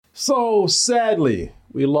So sadly,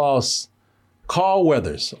 we lost Carl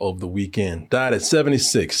Weathers over the weekend. Died at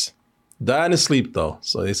 76. Died in his sleep though.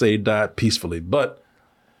 So they say he died peacefully. But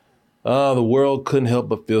the world couldn't help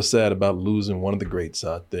but feel sad about losing one of the greats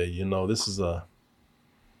out there. You know, this is a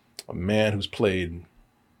man who's played,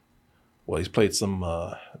 well, he's played some,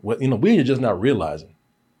 we're just not realizing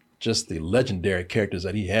just the legendary characters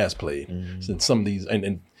that he has played. Mm-hmm. In some of these,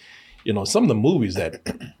 and some of the movies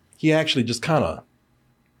that he actually just kind of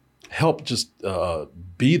helped just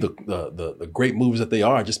be the great movies that they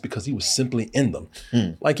are just because he was simply in them.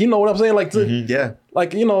 Like, you know what I'm saying? Like,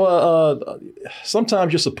 like,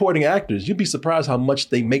 sometimes you're supporting actors, you'd be surprised how much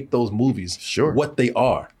they make those movies what they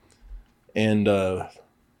are. And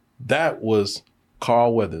that was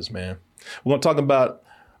Carl Weathers, man. We're going to talk about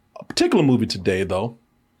a particular movie today, though,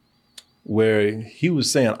 where he was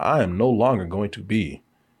saying, I am no longer going to be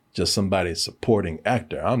just somebody's supporting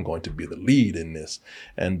actor. I'm going to be the lead in this.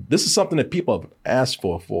 And this is something that people have asked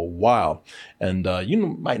for a while. And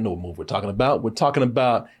you might know what movie we're talking about. We're talking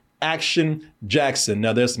about Action Jackson.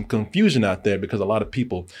 Now, there's some confusion out there because a lot of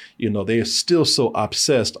people, they are still so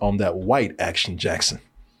obsessed on that white Action Jackson.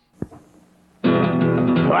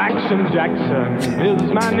 Action Jackson is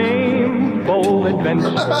my name, bold adventure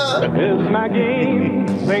is my game.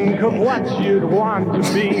 Think of what you'd want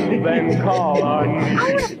to be, then call on me.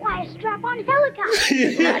 I want to fly a strap-on helicopter.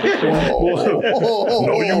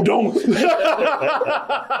 No, you don't.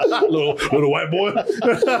 little white boy.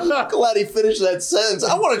 Glad he finished that sentence.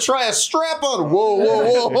 I want to try a strap-on.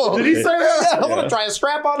 Whoa. Did he say that? Yeah, I want to try a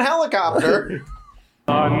strap-on helicopter.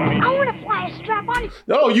 I want to fly a strap-on.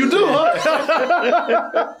 Oh, you do,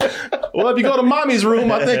 huh? Well, if you go to mommy's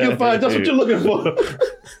room, I think you'll find just what you're looking for.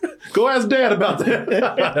 Go ask dad about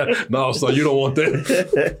that. No, son, you don't want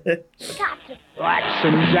that. Gotcha.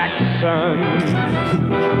 Action Jackson.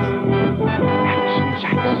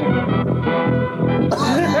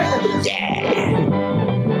 Action Jackson.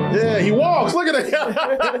 Yeah, he walks. Look at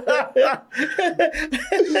that.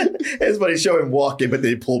 It's funny, show him walking, but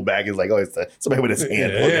then he pulled back. He's like, oh, it's somebody with his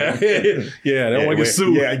hand. Yeah, they don't want to get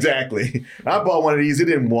sued. Yeah, exactly. I bought one of these. It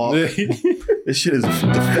didn't walk. This shit is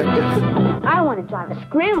defective. I want to drive a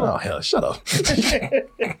scramble. Oh, hell, shut up.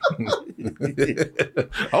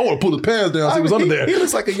 I want to pull his pants down, see what's under there. He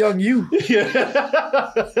looks like a young you. Yeah.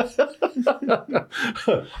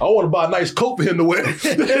 I want to buy a nice coat for him to wear.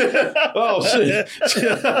 Oh, shit.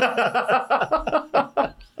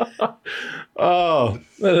 Oh,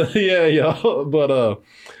 yeah. But,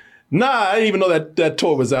 nah, I didn't even know that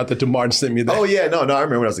toy was out there till Martin sent me that. Oh, yeah. No, I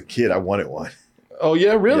remember when I was a kid, I wanted one. Oh,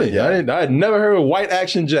 yeah, really? Yeah. I had never heard of white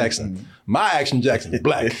Action Jackson. Mm-hmm. My Action Jackson is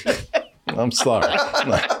black. I'm sorry.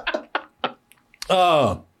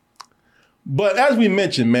 But as we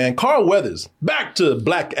mentioned, man, Carl Weathers, back to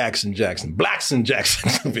black Action Jackson, Blackson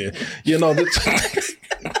Jackson.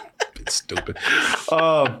 It's stupid.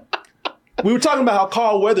 We were talking about how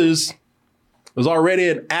Carl Weathers was already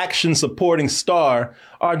an action supporting star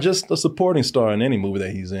or just a supporting star in any movie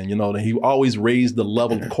that he's in. That he always raised the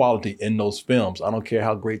level of quality in those films. I don't care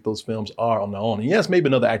how great those films are on their own. And yes, maybe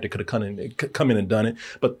another actor could have come in and done it,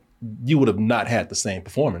 but you would have not had the same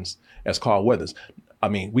performance as Carl Weathers. I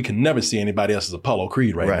mean, we can never see anybody else as Apollo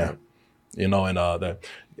Creed right now. And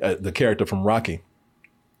the character from Rocky.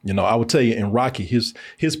 I would tell you in Rocky,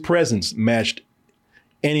 his presence matched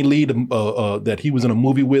any lead that he was in a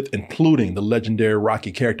movie with, including the legendary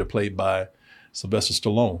Rocky character played by Sylvester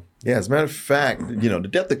Stallone. Yeah, as a matter of fact, the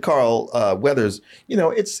death of Carl Weathers,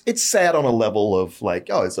 it's sad on a level of like,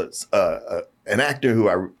 oh, it's an actor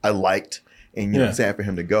who I liked, and it's sad for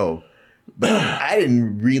him to go. But I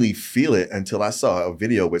didn't really feel it until I saw a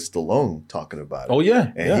video with Stallone talking about it. Oh,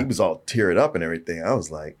 yeah. And he was all teared up and everything. I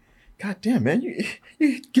was like, God damn, man,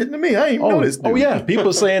 you're getting to me. I ain't know this dude. Oh, yeah.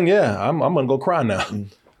 People saying, I'm going to go cry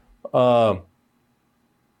now.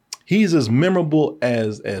 He's as memorable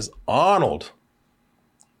as Arnold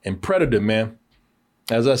in Predator, man.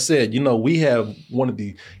 As I said, we have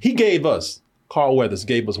Carl Weathers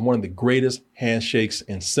gave us one of the greatest handshakes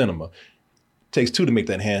in cinema. Takes two to make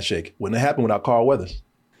that handshake. Wouldn't have happened without Carl Weathers.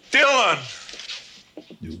 Dylan!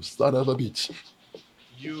 You son of a bitch.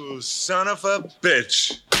 You son of a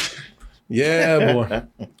bitch. Yeah, boy.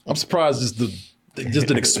 I'm surprised they just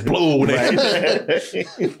didn't explode. Didn't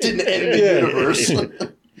end the universe.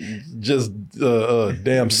 Just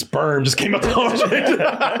damn sperm just came out the arms.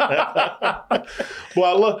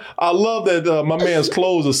 Well, I love that my man's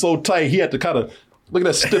clothes are so tight. He had to kind of look at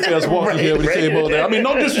that stiff ass walking here when he came over there. I mean,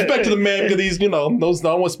 no disrespect to the man because he's, I don't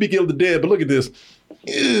want to speak ill of the dead, but look at this.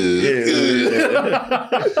 I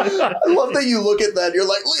love that you look at that. You're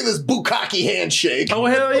like, look at this bukkake handshake. Oh,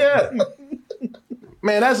 hell yeah.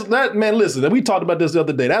 Man, man, listen, we talked about this the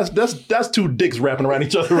other day. That's two dicks wrapping around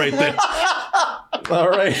each other right there. All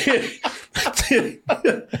right.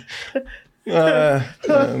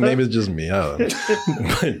 Maybe it's just me. I don't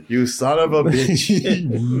know. You son of a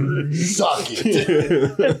bitch. Suck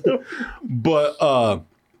it. But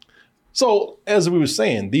so as we were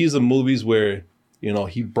saying, these are movies where, you know,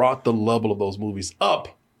 he brought the level of those movies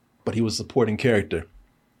up, but he was a supporting character.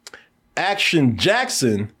 Action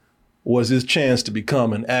Jackson was his chance to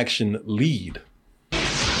become an action lead. The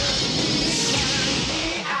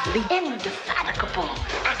indefatigable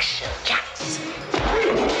Action Jackson.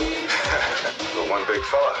 The one big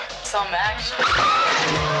fella. Some action.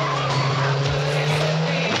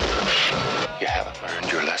 You haven't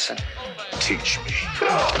learned your lesson. Teach me.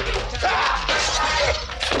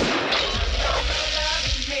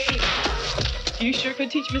 You sure could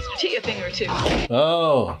teach Mr. T a thing or two.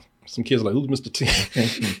 Oh, some kids are like, who's Mr.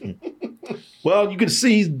 T? Well, you can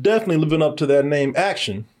see he's definitely living up to that name,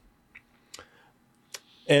 Action.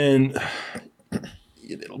 And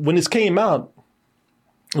when this came out,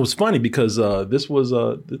 it was funny because this was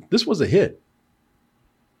a hit.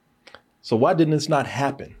 So why didn't this not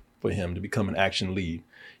happen for him to become an action lead?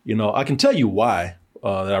 You know, I can tell you why.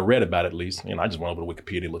 That I read about at least. You know, I just went over to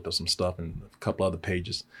Wikipedia, looked up some stuff and a couple other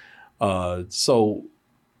pages. So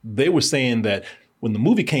they were saying that when the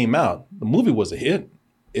movie came out, the movie was a hit.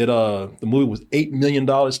 The movie was $8 million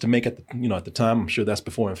to make at the time. I'm sure that's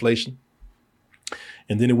before inflation.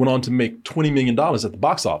 And then it went on to make $20 million at the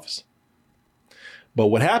box office. But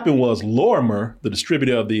what happened was Lorimer, the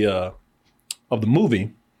distributor of the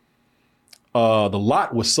movie, the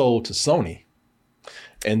lot was sold to Sony.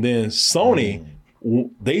 And then Sony,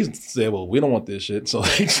 they said, well, we don't want this shit. So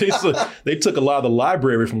they took a lot of the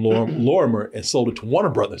library from Lorimer and sold it to Warner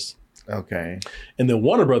Brothers. Okay. And then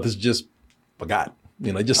Warner Brothers just forgot.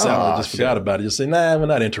 You know, they just forgot about it. Just say, nah, we're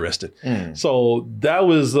not interested. So that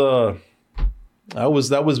was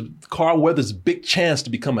Carl Weathers' big chance to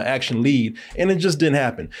become an action lead, and it just didn't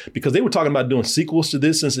happen because they were talking about doing sequels to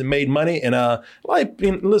this since it made money. And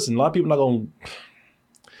listen, a lot of people are not going,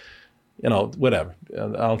 you know, whatever.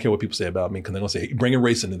 I don't care what people say about me because they're going to say bringing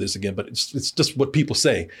race into this again, but it's just what people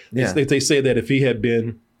say. Yeah. They say that if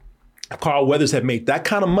Carl Weathers had made that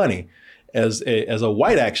kind of money as a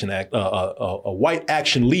white action white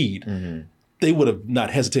action lead, they would have not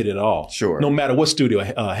hesitated at all. Sure. No matter what studio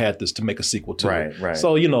had this to make a sequel to it. Right.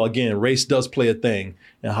 So, you know, again, race does play a thing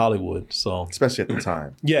in Hollywood. So especially at the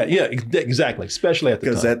time. Yeah, exactly. Especially at the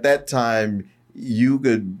time. Because at that time, you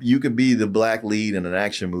could be the black lead in an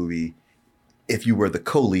action movie if you were the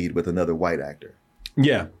co-lead with another white actor.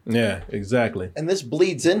 Yeah, exactly. And this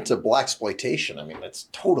bleeds into blaxploitation. I mean, that's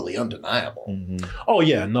totally undeniable. Oh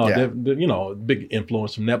yeah, no, you know, big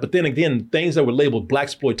influence from that. But then again, things that were labeled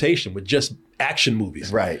blaxploitation were just action movies.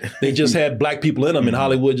 Right. They just had black people in them, and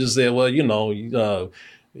Hollywood just said, well, you know,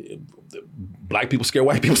 black people scare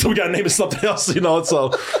white people, so we got to name it something else, you know.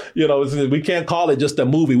 So, you know, we can't call it just a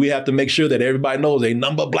movie. We have to make sure that everybody knows a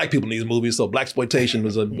number of black people in these movies. So blaxploitation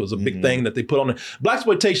was a big thing that they put on it.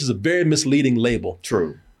 Blaxploitation is a very misleading label.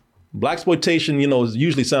 True. Blaxploitation, you know,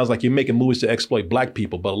 usually sounds like you're making movies to exploit black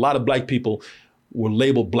people, but a lot of black people were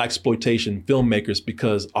labeled blaxploitation filmmakers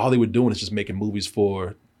because all they were doing is just making movies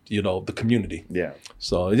for, you know, the community. Yeah.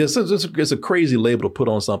 So it's a crazy label to put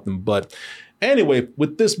on something, but anyway,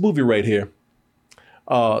 with this movie right here,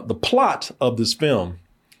 the plot of this film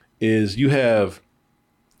is you have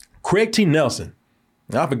Craig T. Nelson.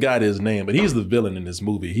 Now, I forgot his name, but he's the villain in this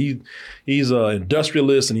movie. He's an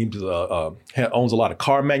industrialist, and he owns a lot of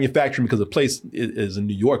car manufacturing because the place is in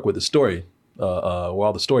New York where the story, where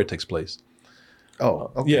all the story takes place.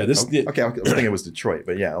 Oh, okay. Yeah, okay. I was thinking it was Detroit,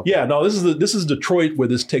 but yeah. Okay. Yeah, no, this is Detroit where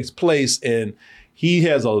this takes place, and he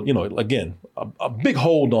has a big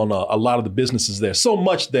hold on a lot of the businesses there. So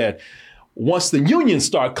much that once the unions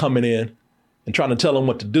start coming in and trying to tell him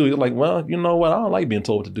what to do, he's like, well, you know what? I don't like being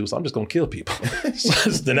told what to do, so I'm just going to kill people.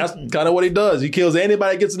 Then that's kind of what he does. He kills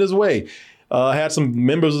anybody that gets in his way. Had some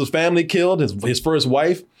members of his family killed, his first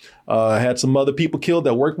wife, had some other people killed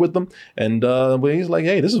that worked with him. And he's like,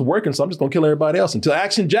 hey, this is working, so I'm just going to kill everybody else. Until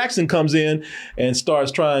Action Jackson comes in and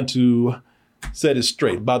starts trying to set it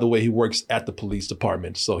straight. By the way, he works at the police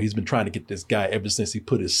department. So he's been trying to get this guy ever since he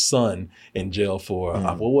put his son in jail for,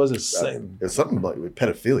 what was it? It's something like with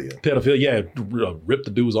pedophilia. Pedophilia, yeah, ripped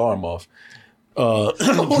the dude's arm off. Oh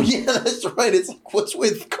yeah, that's right. It's like, what's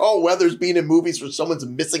with Carl Weathers being in movies where someone's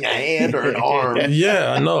missing a hand or an arm?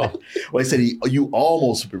 Yeah, I know. Well, he said you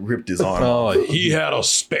almost ripped his arm. Oh, he had a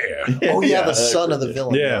spare. Oh yeah, the son of the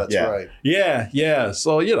villain. Yeah, that's right. Yeah.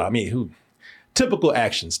 So, you know, I mean, typical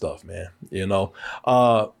action stuff, man. You know,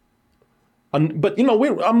 But you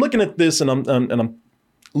know, I'm looking at this, and I'm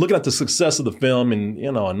looking at the success of the film, and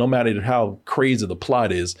you know, no matter how crazy the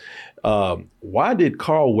plot is, why did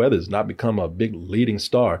Carl Weathers not become a big leading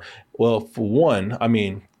star? Well, for one, I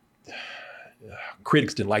mean,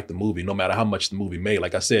 critics didn't like the movie, no matter how much the movie made.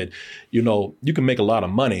 Like I said, you know, you can make a lot of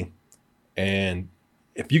money, and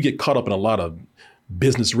if you get caught up in a lot of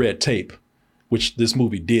business red tape, which this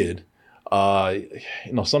movie did,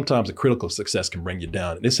 you know, sometimes the critical success can bring you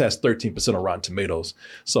down. This has 13% on Rotten Tomatoes.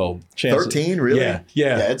 So chances, 13, really? Yeah.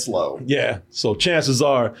 Yeah, it's low. Yeah. So chances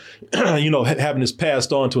are, you know, having this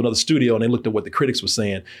passed on to another studio and they looked at what the critics were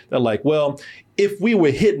saying, they're like, well, if we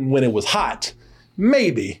were hitting when it was hot,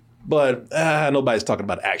 maybe, but nobody's talking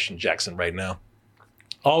about Action Jackson right now.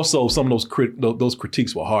 Also, some of those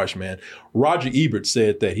critiques were harsh, man. Roger Ebert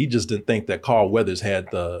said that he just didn't think that Carl Weathers had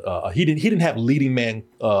he didn't have leading man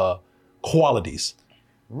qualities.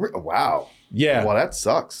 Wow. Yeah. Well, that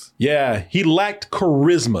sucks. Yeah. He lacked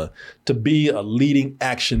charisma to be a leading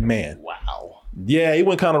action man. Wow. Yeah, he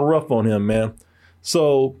went kind of rough on him, man.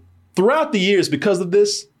 So throughout the years, because of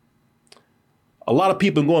this, a lot of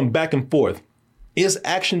people going back and forth. Is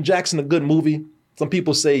Action Jackson a good movie? Some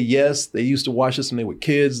people say yes. They used to watch this when they were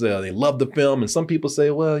kids. They loved the film. And some people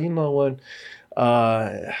say, well, you know what?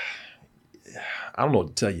 I don't know what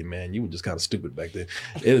to tell you, man. You were just kind of stupid back then.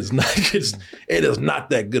 It is not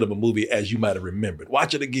that good of a movie as you might have remembered.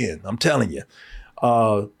 Watch it again. I'm telling you.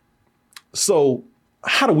 So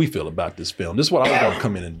how do we feel about this film? This is what I was going to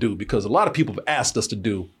come in and do, because a lot of people have asked us to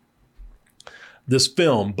do this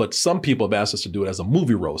film, but some people have asked us to do it as a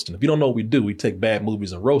movie roast. And if you don't know what we do, we take bad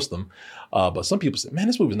movies and roast them. But some people say, man,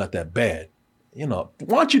 this movie's not that bad. You know,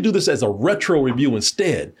 why don't you do this as a retro review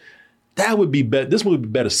instead? That would be better. This movie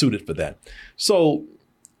would be better suited for that. So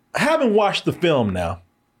having watched the film now,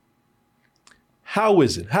 how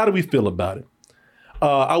is it? How do we feel about it?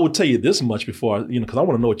 I would tell you this much before, because I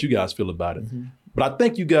want to know what you guys feel about it. Mm-hmm. But I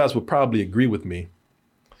think you guys would probably agree with me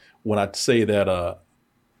when I say that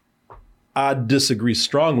I disagree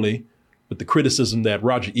strongly with the criticism that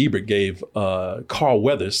Roger Ebert gave Carl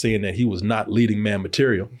Weathers, saying that he was not leading man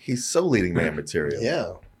material. He's so leading man material.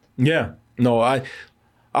 Yeah. Yeah. No,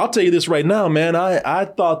 I'll tell you this right now, man. I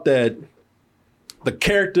thought that the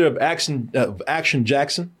character of Action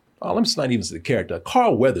Jackson, let's not even say the character,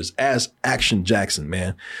 Carl Weathers as Action Jackson,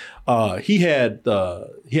 man. He had the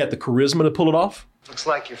charisma to pull it off. Looks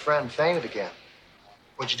like your friend fainted again.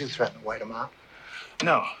 What'd you do, threaten to white him out?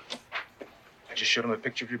 No. I just showed him a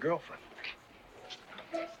picture of your girlfriend.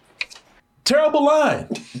 Terrible line.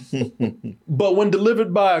 But when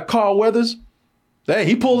delivered by Carl Weathers, hey,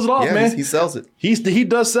 he pulls it off, man. He sells it. He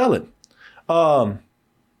does sell it.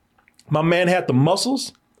 My man had the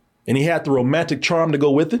muscles, and he had the romantic charm to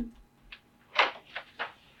go with it.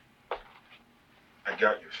 I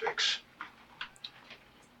got your fix.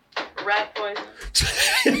 Rat poison.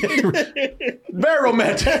 Very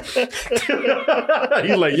romantic. He's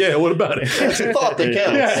like, yeah, what about it? It's a thought that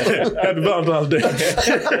counts. Yeah. Happy Valentine's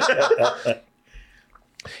Day.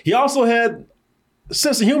 He also had a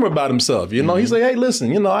sense of humor about himself. Mm-hmm. He's like, hey,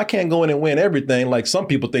 listen, I can't go in and win everything like some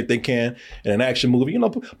people think they can in an action movie.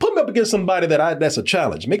 Put me up against somebody that's a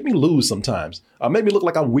challenge. Make me lose sometimes. Make me look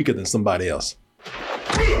like I'm weaker than somebody else.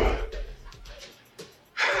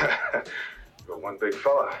 You're one big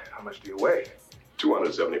fella. How much do you weigh?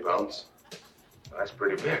 270 pounds. That's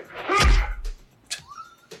pretty big.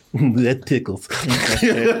 That tickles.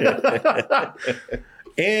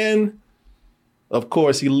 And, of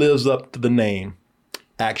course, he lives up to the name,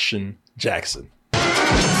 Action Jackson. There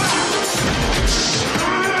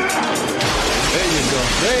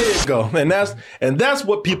you go. And that's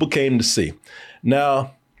what people came to see.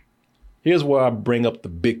 Now, here's where I bring up the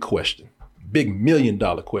big question. Big $1 million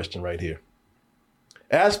question right here.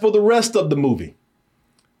 As for the rest of the movie,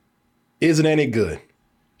 is it any good?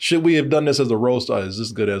 Should we have done this as a roast, or is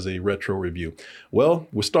this good as a retro review? Well,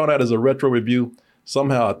 we're starting out as a retro review.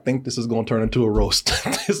 Somehow I think this is going to turn into a roast.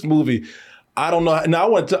 This movie, I don't know. Now I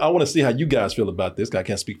want to see how you guys feel about this. I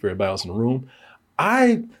can't speak for everybody else in the room.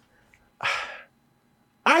 I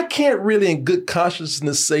can't really in good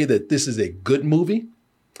consciousness say that this is a good movie,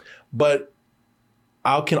 but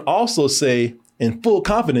I can also say in full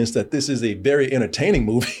confidence that this is a very entertaining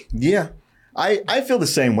movie. Yeah. I feel the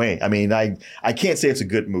same way. I mean, I can't say it's a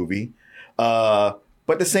good movie, but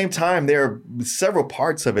at the same time, there are several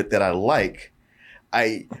parts of it that I like.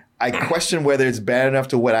 I question whether it's bad enough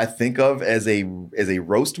to what I think of as a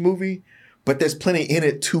roast movie, but there's plenty in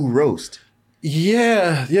it to roast.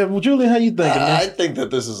 Yeah. Well, Julian, how you thinking, man? I think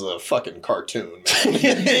that this is a fucking cartoon. Man.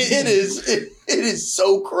 It It is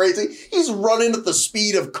so crazy. He's running at the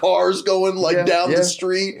speed of cars going down the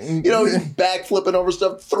street. You know, he's backflipping over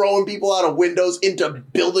stuff, throwing people out of windows into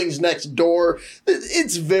buildings next door.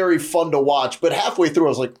 It's very fun to watch. But halfway through, I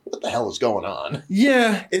was like, what the hell is going on?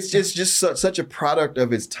 Yeah. It's just such a product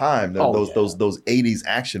of its time. Those 80s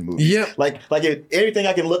action movies. Yeah. Like anything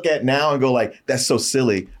I can look at now and go like, that's so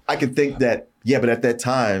silly. I can think that, but at that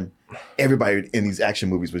time, everybody in these action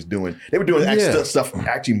movies was doing stuff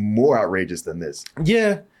actually more outrageous than this.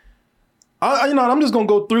 Yeah. I'm just gonna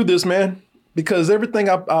go through this, man, because everything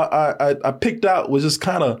I picked out was just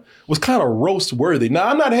kind of roast worthy. Now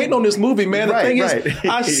I'm not hating on this movie, man. The thing is,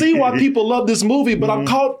 I see why people love this movie, but I'm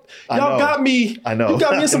caught. Y'all got me. I know. You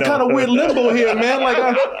got me in some kind of weird limbo here, man. Like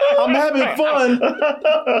I'm having fun,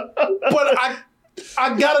 but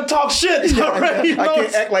I gotta talk shit. All right? I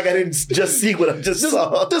can't act like I didn't just see what I just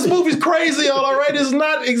saw. This movie's crazy, all right? It's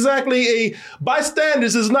not exactly by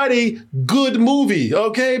standards, it's not a good movie,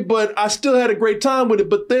 okay? But I still had a great time with it.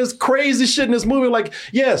 But there's crazy shit in this movie. Like,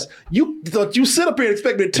 yes, you sit up here and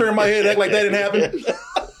expect me to turn my head and act like that didn't happen.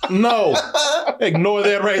 No, ignore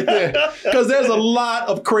that right there. Because there's a lot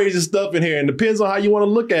of crazy stuff in here, and it depends on how you want to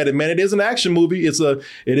look at it, man. It is an action movie. It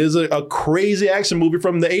is a crazy action movie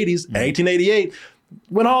from the 80s, 1988,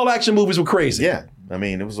 when all action movies were crazy. Yeah. I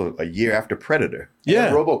mean, it was a year after Predator. Yeah.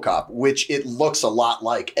 And RoboCop, which it looks a lot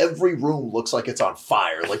like. Every room looks like it's on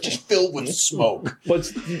fire, like just filled with smoke. But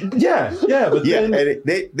then, and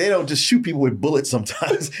they don't just shoot people with bullets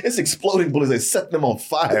sometimes. It's exploding bullets. They set them on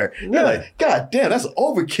fire. You're like, God damn, that's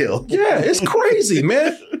overkill. Yeah, it's crazy,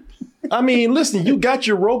 man. I mean, listen, you got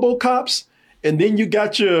your RoboCops, and then you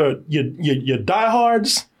got your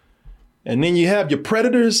diehards, and then you have your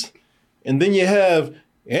Predators, and then you have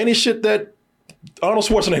any shit that Arnold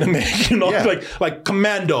Schwarzenegger made, like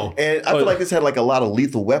Commando. And I feel like this had like a lot of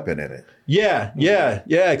Lethal Weapon in it. Yeah.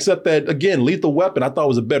 Except that, again, Lethal Weapon, I thought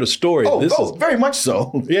was a better story. Very much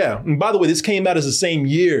so. Yeah. And by the way, this came out as the same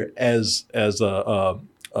year as what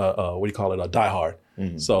do you call it? Die Hard.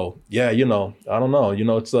 Mm-hmm. So yeah, I don't know.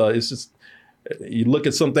 It's just, you look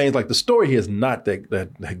at some things like the story here is not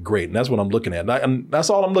that great, and that's what I'm looking at. And that's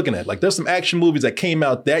all I'm looking at. Like there's some action movies that came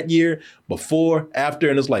out that year, before, after,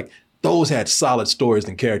 and it's like, those had solid stories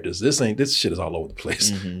and characters. This shit is all over the place.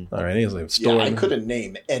 Mm-hmm. All right, it's like a story. Yeah, I couldn't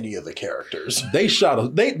name any of the characters. They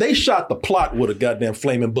shot the plot with a goddamn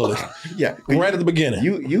flaming bullet. Yeah, right at the beginning.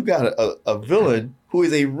 You got a villain who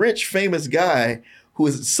is a rich, famous guy who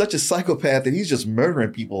is such a psychopath that he's just murdering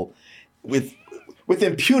people with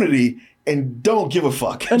impunity and don't give a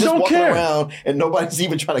fuck. And just don't walking care around and nobody's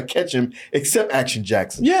even trying to catch him except Action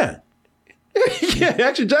Jackson. Yeah. Yeah,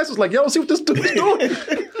 Action Jackson's like, y'all see what this dude is doing?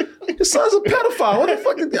 His son's a pedophile. What the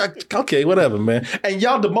fuck? Okay, whatever, man. And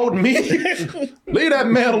y'all demoting me? Leave that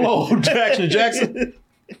man alone, Action Jackson.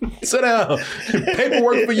 Sit down.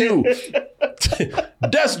 Paperwork for you.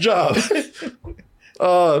 Desk job.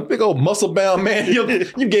 Big old muscle bound man.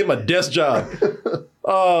 You gave him a desk job.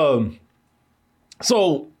 Let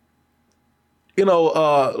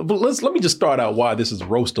me just start out why this is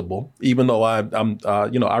roastable, even though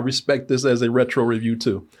I respect this as a retro review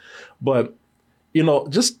too. But,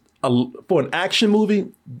 for an action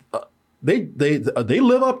movie, they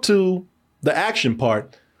live up to the action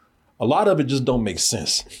part. A lot of it just don't make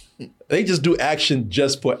sense. They just do action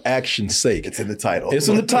just for action's sake. It's in the title. It's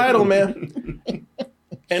in the title, man.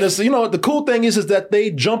 And it's, the cool thing is that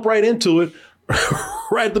they jump right into it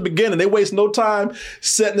right at the beginning. They waste no time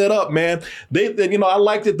setting it up, man. They I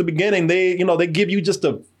liked it at the beginning. They give you just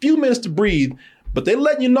a few minutes to breathe, but they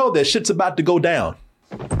letting you know that shit's about to go down.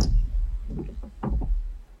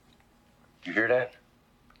 You hear that?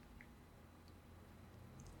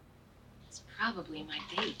 It's probably my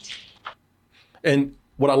date. And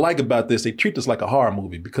what I like about this, they treat this like a horror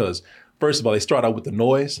movie because, first of all, they start out with the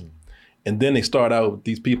noise. And then they start out with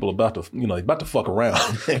these people about to fuck around.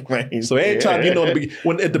 Right. So anytime,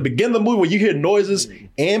 when at the beginning of the movie when you hear noises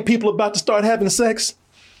and people about to start having sex.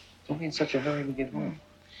 Don't be in such a hurry to get home.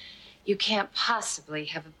 You can't possibly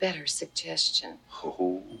have a better suggestion.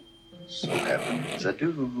 Oh, so happens I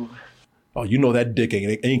do. Oh, that dick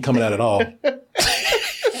ain't coming out at all.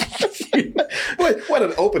 What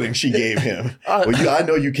an opening she gave him. I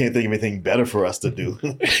know you can't think of anything better for us to do.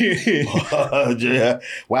 Yeah.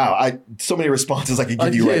 Wow. So many responses I could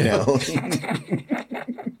give you right now.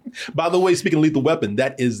 By the way, speaking of Lethal Weapon,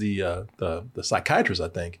 that is the psychiatrist, I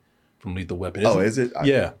think, from Lethal Weapon. Is it?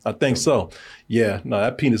 I think so. Yeah. No,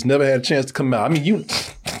 that penis never had a chance to come out. I mean,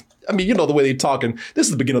 the way they talking. This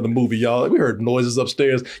is the beginning of the movie, y'all. We heard noises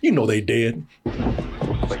upstairs. They dead.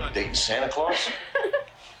 Like dating Santa Claus?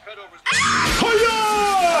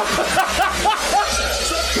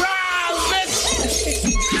 Surprise, bitch!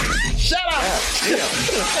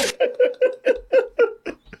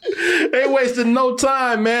 They wasted no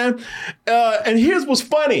time, man. And here's what's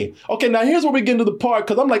funny. Okay, now here's where we get into the part,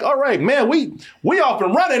 because I'm like, all right, man, we off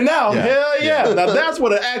and running now. Yeah. Hell yeah. Now that's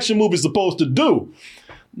what an action movie is supposed to do.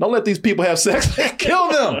 Don't let these people have sex. Kill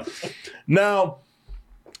them. Now,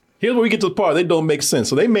 here's where we get to the part. They don't make sense.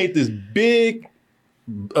 So they made this big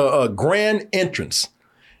grand entrance.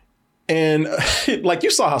 And like,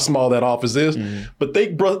 you saw how small that office is, but they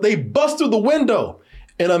bust through the window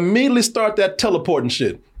and immediately start that teleporting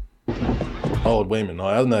shit. Oh, wait a minute. No,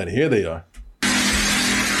 that's not it. Here they are.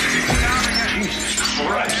 Jesus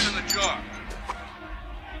Christ.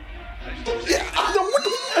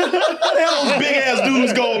 How the hell those big ass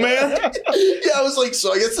dudes go, man? Yeah, I was like,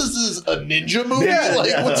 so I guess this is a ninja movie?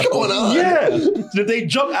 What's going on? Yeah. Did they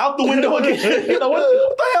jump out the window again? You know,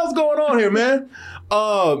 what the hell's going on here, man?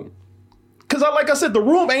 Because like I said, the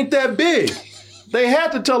room ain't that big. They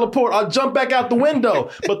had to teleport or jump back out the window.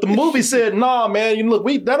 But the movie said, nah, man, you look,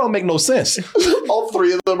 that don't make no sense. All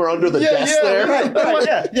three of them are under the desk there. Right.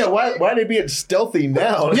 Why are they being stealthy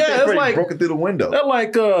now? Yeah, it's like broken through the window. They're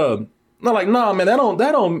like, nah, man,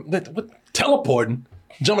 what, teleporting,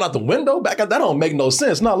 jumping out the window, back out, that don't make no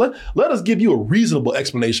sense. No, let us give you a reasonable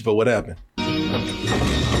explanation for what happened.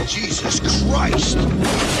 Jesus Christ.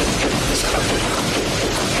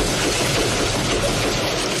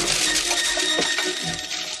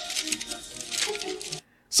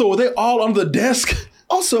 So were they all under the desk?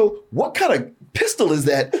 Also, what kind of pistol is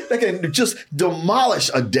that can just demolish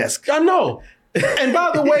a desk? I know. And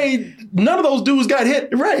by the way, none of those dudes got hit.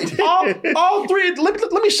 Right. All three. Let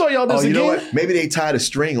me show y'all this again. You know what? Maybe they tied a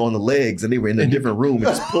string on the legs and they were in a different room and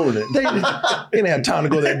just pulling it. They didn't have time to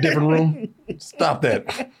go to that different room. Stop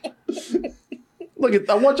that. Look,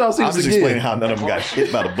 I want y'all to see I'm this just again. explaining how none of them got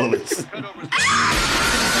hit by the bullets.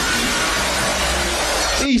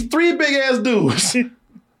 These three big ass dudes.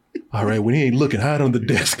 All right, when he ain't looking, hide on the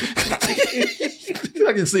desk.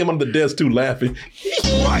 I can see him on the desk too, laughing. You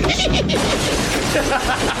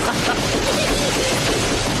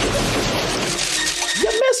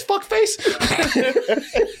miss, fuckface.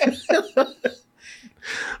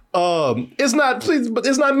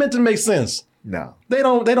 It's not meant to make sense. No, they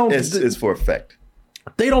don't. It's for effect.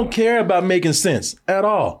 They don't care about making sense at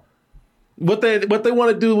all. What they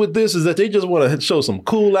want to do with this is that they just want to show some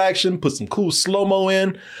cool action, put some cool slow-mo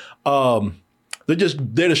in. They're just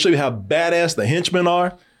there to show you how badass the henchmen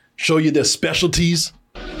are, show you their specialties.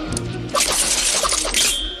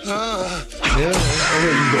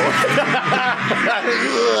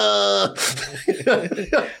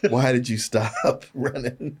 Why did you stop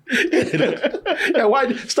running? Yeah,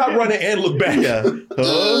 why stop running and look back?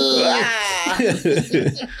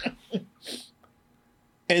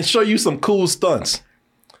 And show you some cool stunts.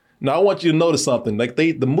 Now I want you to notice something. Like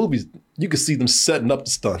the movies, you can see them setting up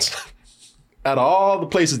the stunts. Out of all the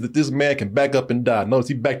places that this man can back up and die, notice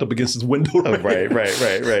he backed up against his window.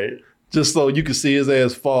 Right. Just so you can see his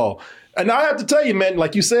ass fall. And I have to tell you, man,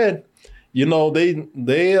 like you said, you know, they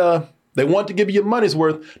want to give you your money's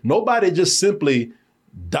worth. Nobody just simply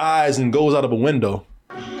dies and goes out of a window.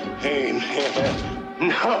 Hey, man.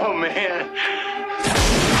 No, man.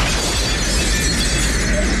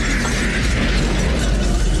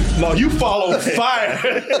 No, you fall on fire.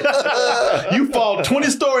 You fall 20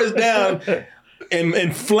 stories down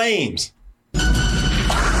in flames.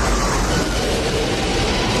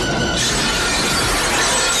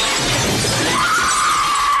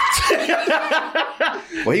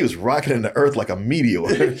 Well, he was rocking in the earth like a meteor.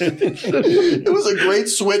 It was a great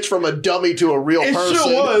switch from a dummy to a real person. It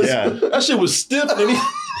sure was. Yeah. That shit was stiff.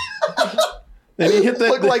 And he hit that.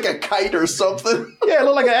 Looked like a kite or something. Yeah, it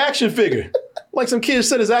looked like an action figure. Like some kid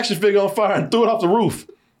set his action figure on fire and threw it off the roof.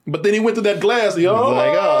 But then he went to that glass. And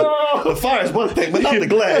The fire is one thing, but not the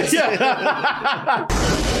glass. Yeah.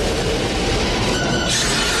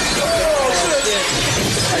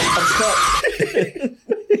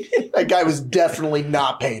 That guy was definitely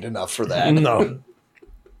not paid enough for that. No.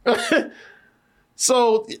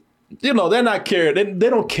 So, you know, they're not caring. They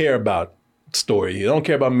don't care about story. They don't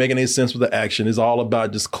care about making any sense with the action. It's all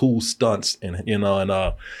about just cool stunts and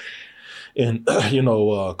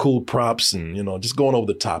cool props and, you know, just going over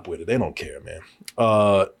the top with it. They don't care, man.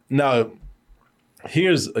 Now,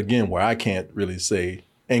 here's again where I can't really say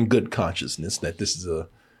in good consciousness that this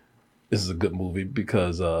is a good movie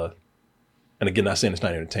because, and again, not saying it's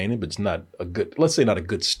not entertaining, but it's not a good, let's say not a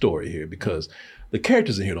good story here because the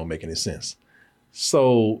characters in here don't make any sense.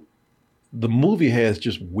 So the movie has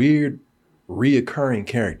just weird, reoccurring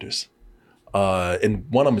characters. And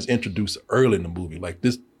one of them is introduced early in the movie, like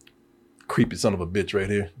this creepy son of a bitch right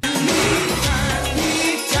here.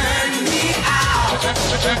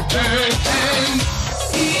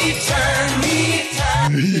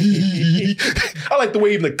 I like the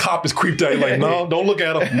way even the cop is creeped out. He's like, no, don't look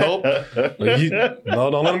at him. Nope. No,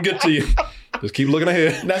 don't let him get to you. Just keep looking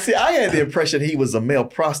ahead. Now, see, I had the impression he was a male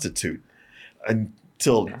prostitute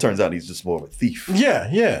until it turns out he's just more of a thief.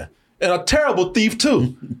 Yeah. And a terrible thief,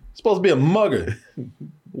 too. Supposed to be a mugger.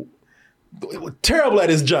 Terrible at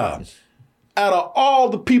his job. Out of all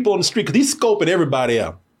the people on the street, because he's scoping everybody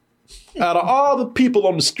out. Out of all the people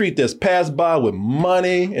on the street that's passed by with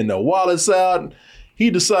money and their wallets out, he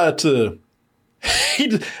decided to,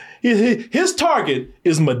 his target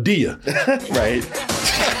is Medea. Right.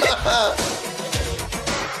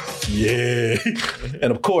 Yeah.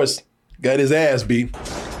 And of course, got his ass beat.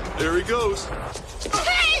 There he goes.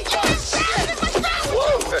 Hey,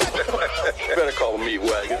 You better call him meat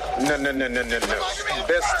wagon. No.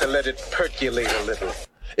 Best to let it percolate a little.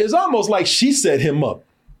 It's almost like she set him up.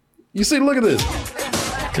 You see, look at this.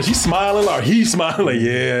 Cause she's smiling, or he's smiling, like,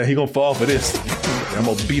 yeah, he gonna fall for this. I'm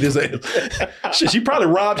gonna beat his ass. Shit, she probably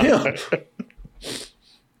robbed him. I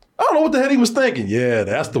don't know what the hell he was thinking. Yeah,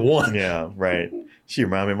 that's the one. Yeah, right. She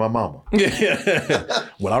reminded me of my mama. Yeah.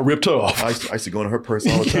 When I ripped her off. I used to go into her purse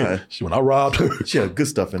all the time. When I robbed her. She had good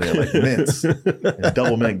stuff in there, like mints and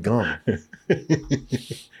double mint gum.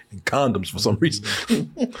 And condoms for some reason.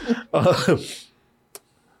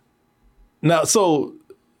 Now, so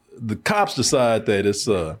the cops decide that it's,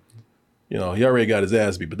 he already got his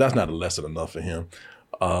ass beat, but that's not a lesson enough for him.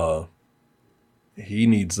 He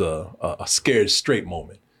needs a scared straight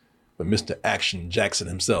moment with Mr. Action Jackson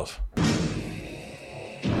himself.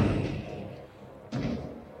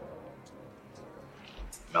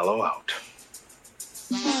 Mellow out.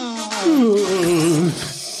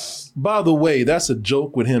 By the way, that's a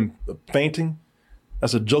joke with him fainting.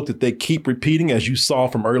 That's a joke that they keep repeating, as you saw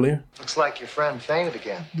from earlier. Looks like your friend fainted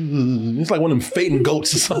again. It's like one of them fainting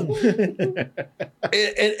goats or something.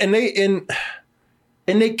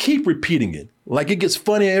 and they keep repeating it. Like it gets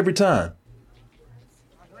funnier every time.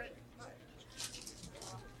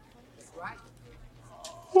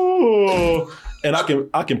 Oh. And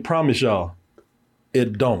I can promise y'all,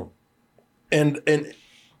 it don't. And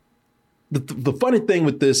the funny thing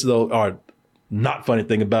with this, though, or not funny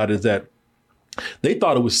thing about it, is that they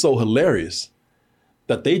thought it was so hilarious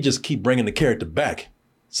that they just keep bringing the character back.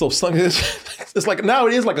 So it's like, now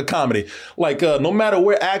it is like a comedy. Like no matter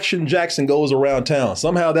where Action Jackson goes around town,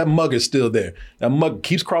 somehow that mugger's still there. That mugger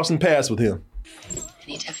keeps crossing paths with him. And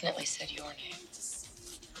he definitely said your name.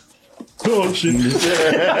 Oh, shit.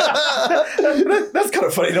 That's kind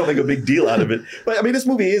of funny. They don't make a big deal out of it. But I mean, this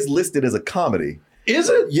movie is listed as a comedy. Is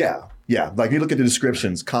it? Yeah. Like if you look at the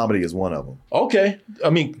descriptions, comedy is one of them. Okay.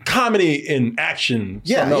 I mean, comedy in action.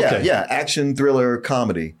 Yeah. Action, thriller,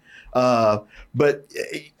 comedy. But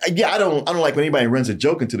I don't like when anybody runs a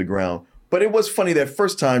joke into the ground. But it was funny that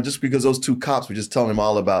first time, just because those two cops were just telling him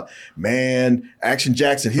all about, man, Action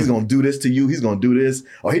Jackson, he's going to do this to you. He's going to do this.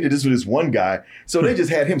 Or he did this with this one guy. So they just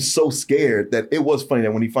had him so scared that it was funny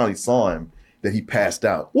that when he finally saw him, that he passed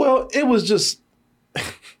out. Well, it was just,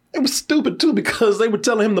 it was stupid too, because they were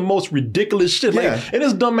telling him the most ridiculous shit. Yeah. And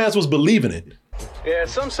his dumb ass was believing it. Yeah,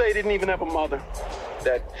 some say he didn't even have a mother.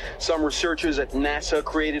 That some researchers at NASA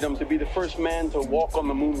created him to be the first man to walk on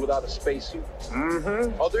the moon without a spacesuit.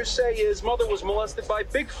 Mm-hmm. Others say his mother was molested by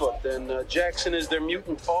Bigfoot, and Jackson is their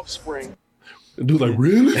mutant offspring. Dude, like,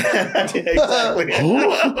 really? Exactly.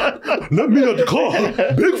 Oh, let me out the car.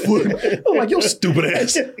 Bigfoot. I'm like, yo, stupid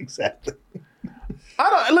ass. Exactly.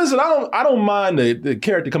 I don't mind the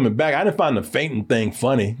character coming back. I didn't find the fainting thing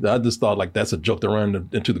funny. I just thought like that's a joke to run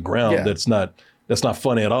into the ground. Yeah. That's not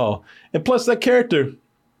funny at all. And plus that character,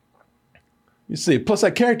 is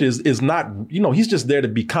not, he's just there to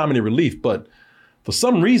be comedy relief. But for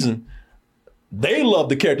some reason, they love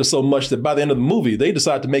the character so much that by the end of the movie, they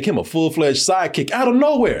decide to make him a full-fledged sidekick out of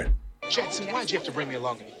nowhere. Jackson, why'd you have to bring me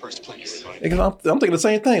along in the first place? I'm thinking the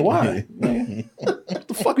same thing. Why? What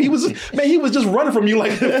the fuck? He was just running from you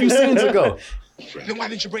like a few scenes ago. Then why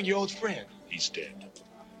didn't you bring your old friend? He's dead.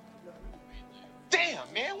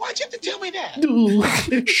 Damn, man, why'd you have to tell me that?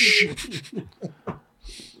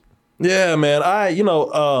 Yeah, man.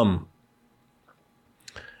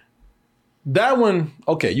 That one,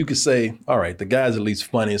 okay, you could say, all right, the guy's at least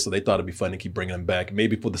funny, so they thought it'd be funny to keep bringing him back.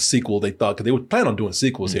 Maybe for the sequel, they thought, because they would plan on doing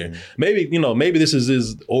sequels here. Maybe this is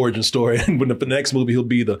his origin story, and when the next movie, he'll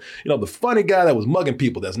be the funny guy that was mugging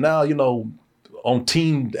people that's now, on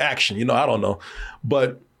team action. I don't know.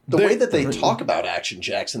 But the way that they talk about Action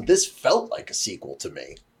Jackson, this felt like a sequel to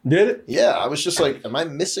me. Did it? Yeah, I was just like, am I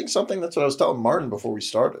missing something? That's what I was telling Martin before we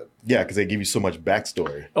started. Yeah, because they give you so much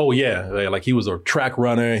backstory. Oh yeah, like he was a track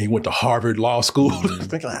runner. He went to Harvard Law School.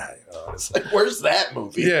 It's like, where's that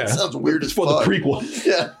movie? Yeah, it sounds weird as for fuck. the prequel.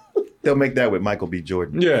 Yeah, they'll make that with Michael B.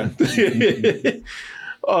 Jordan. Yeah.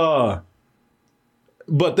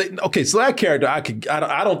 But so that character, I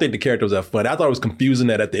don't think the character was that funny. I thought it was confusing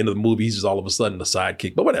that at the end of the movie he's just all of a sudden the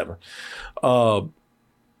sidekick. But whatever.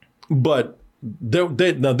 But now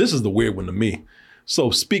this is the weird one to me.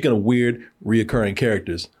 So speaking of weird reoccurring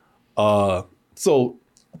characters, so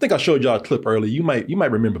I think I showed y'all a clip earlier. You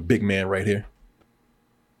might remember Big Man right here.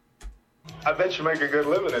 I bet you make a good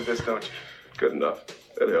living at this, don't you? Good enough.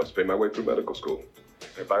 That helps pay my way through medical school.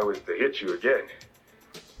 If I was to hit you again,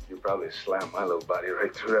 you'd probably slam my little body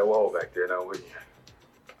right through that wall back there now, wouldn't you?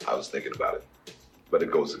 I was thinking about it, but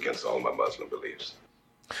it goes against all my Muslim beliefs.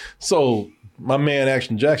 So my man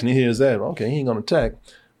Action Jackson, he hears that. Okay, he ain't gonna attack.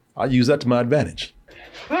 I'll use that to my advantage.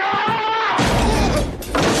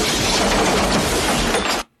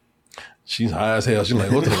 She's high as hell. She's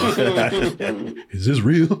like, what the is this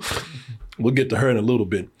real? We'll get to her in a little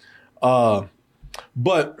bit. But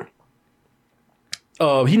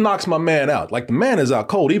he knocks my man out. Like, the man is out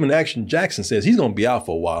cold. Even Action Jackson says he's going to be out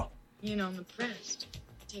for a while. You know, I'm impressed.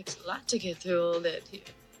 It takes a lot to get through all that here.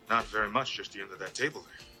 Not very much, just the end of that table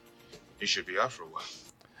there. He should be out for a while.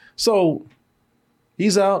 So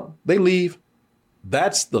he's out. They leave.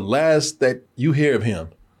 That's the last that you hear of him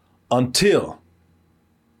until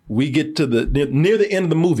we get to near the end of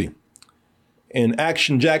the movie. And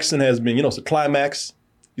Action Jackson has been, it's a climax.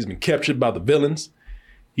 He's been captured by the villains.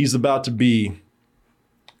 He's about to be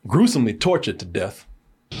gruesomely tortured to death.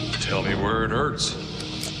 Tell me where it hurts.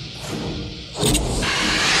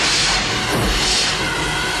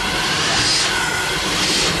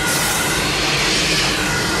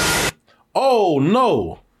 Oh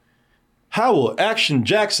no! How will Action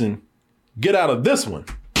Jackson get out of this one?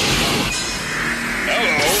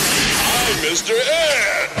 Hello, I'm Mr.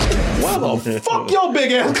 Ed. Where the fuck your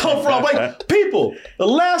big ass come from? Like, people, the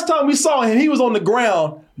last time we saw him, he was on the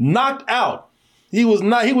ground, knocked out. He was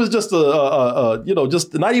just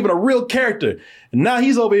just not even a real character. And now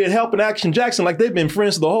he's over here helping Action Jackson like they've been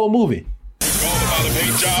friends the whole movie.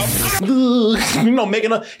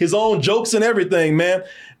 Making his own jokes and everything, man.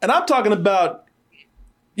 And I'm talking about,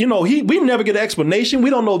 we never get an explanation. We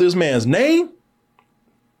don't know this man's name.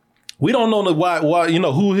 We don't know why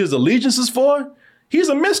who his allegiance is for. He's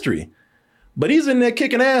a mystery. But he's in there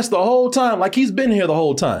kicking ass the whole time, like he's been here the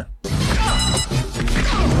whole time.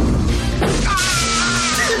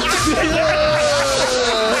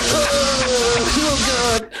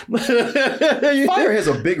 Fire has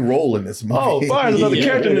a big role in this movie. Oh, Fire's another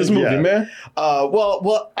character in this movie, man.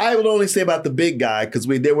 Well, I would only say about the big guy, because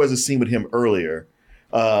there was a scene with him earlier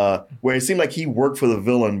where it seemed like he worked for the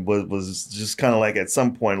villain, was just kind of like at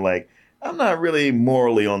some point like, I'm not really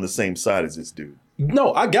morally on the same side as this dude.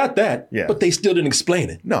 No, I got that. Yeah. But they still didn't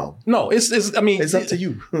explain it. No, it's up to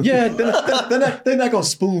you. Yeah. they're not going to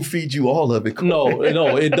spoon feed you all of it. No,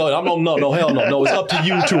 hell no. It's up to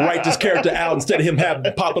you to write this character out instead of him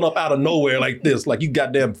popping up out of nowhere like this, like you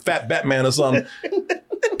goddamn fat Batman or something.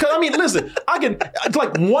 Because, listen, it's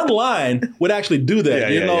like one line would actually do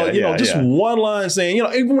that. One line saying,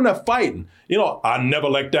 even when they're fighting, I never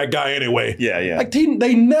liked that guy anyway. Yeah. Like,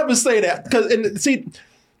 they never say that.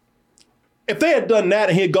 If they had done that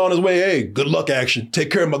and he had gone his way, hey, good luck, Action,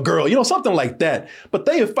 take care of my girl, something like that. But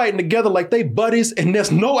they are fighting together like they buddies, and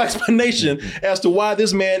there's no explanation as to why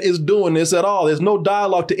this man is doing this at all. There's no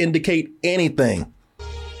dialogue to indicate anything.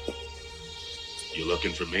 You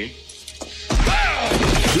looking for me?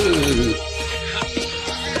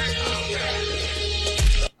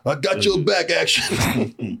 I got your back,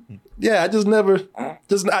 Action. Yeah, I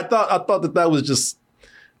thought that was just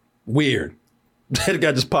weird. That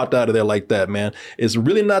guy just popped out of there like that, man. It's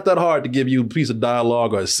really not that hard to give you a piece of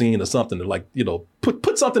dialogue or a scene or something to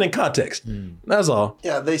put something in context. That's all.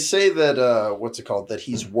 Yeah, they say that, that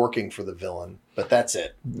he's working for the villain, but that's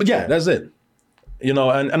it. But yeah, that's it. And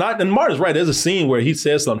Martin's right. There's a scene where he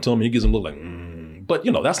says something to him and he gives him a look like, but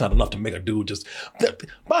that's not enough to make a dude just,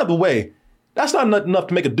 by the way, that's not enough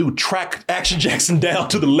to make a dude track Action Jackson down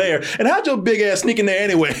to the lair. And how'd your big ass sneak in there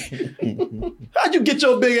anyway? How'd you get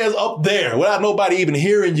your big ass up there without nobody even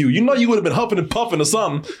hearing you? You would have been huffing and puffing or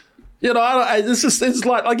something. It's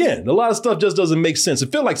like, again, a lot of stuff just doesn't make sense.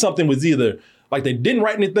 It feels like something was either like they didn't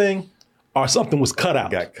write anything or something was cut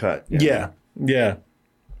out. Got cut. Yeah.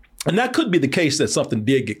 And that could be the case that something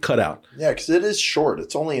did get cut out. Yeah, because it is short.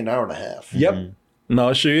 It's only an hour and a half. Yep. Mm-hmm. No,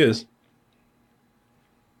 it sure is.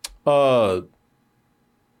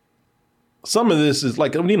 some of this is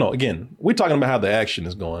like, again, we're talking about how the action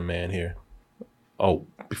is going, man, here. Oh,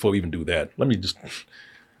 before we even do that, let me just,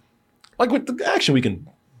 like with the action, we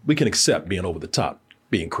can accept being over the top,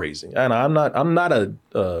 being crazy. And I'm not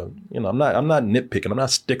nitpicking. I'm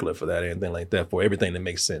not stickler for that or anything like that, for everything that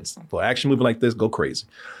makes sense. For action movie like this, go crazy.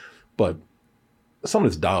 But some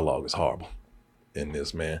of this dialogue is horrible in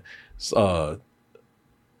this, man. Some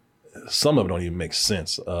of it don't even make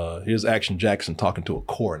sense. Here's Action Jackson talking to a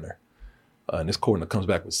coroner. And this coroner comes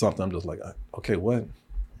back with something. I'm just like, okay, what?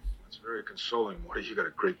 It's very consoling, Morty. You got a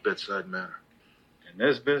great bedside manner. In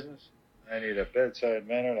this business, I need a bedside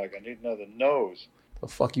manner like I need another nose. The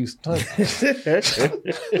fuck you? Did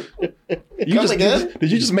you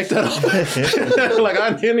just make that up? Like I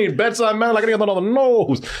need bedside manner like I need another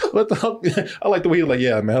nose. What the hell? I like the way he's like,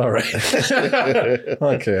 yeah, man, all right.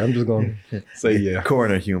 Okay, I'm just gonna say yeah.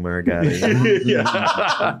 Coroner humor, got it.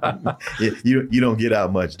 Yeah. You don't get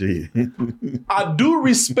out much, do you? I do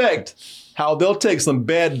respect how they'll take some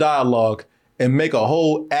bad dialogue and make a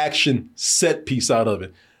whole action set piece out of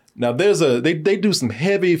it. Now they do some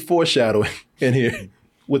heavy foreshadowing in here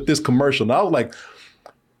with this commercial. And I was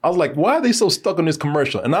like, why are they so stuck on this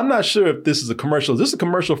commercial? And I'm not sure if this is a commercial. Is this a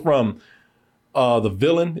commercial from the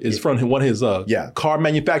villain? Is from one of his car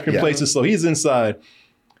manufacturing places. So he's inside,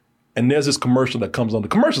 and there's this commercial that comes on. The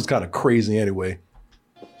commercial's kind of crazy anyway.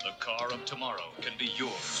 The car of tomorrow can be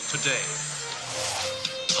yours today.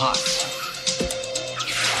 Hot.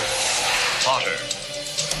 Hotter.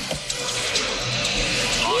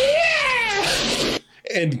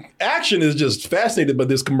 And Action is just fascinated by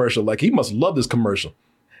this commercial. Like, he must love this commercial.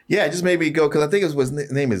 Yeah, it just made me go, because I think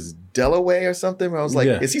his name is Delaware or something. I was like,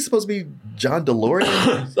 is he supposed to be John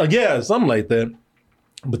DeLorean? Yeah, something like that.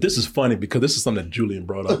 But this is funny because this is something that Julian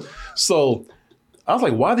brought up. So I was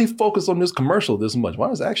like, why do they focus on this commercial this much? Why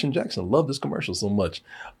does Action Jackson love this commercial so much?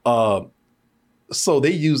 So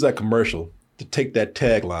they use that commercial to take that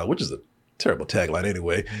tagline, which is a terrible tagline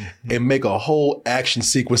anyway, and make a whole action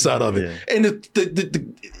sequence out of it. Yeah. And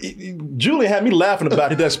Julian had me laughing about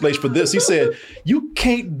his explanation for this. He said, you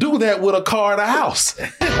can't do that with a car in a house. Oh,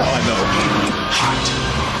 I know. Hot.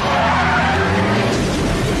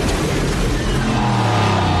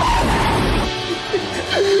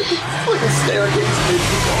 Like a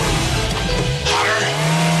staircase.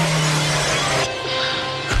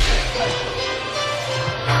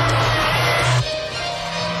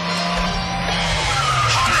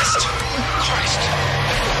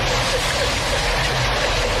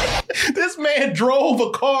 This man drove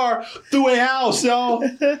a car through a house, y'all.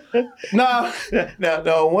 Now,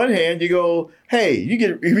 on one hand, you go, hey,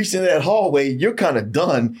 you reach into that hallway, you're kind of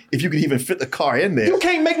done if you can even fit the car in there. You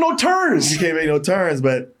can't make no turns. You can't make no turns,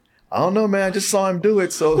 but I don't know, man. I just saw him do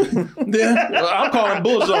it, so. Yeah, I'm calling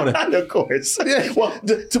bullshit on it. Of course. Yeah. Well,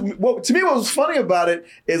 to me, what was funny about it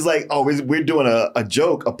is like, we're doing a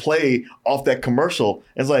joke, a play off that commercial.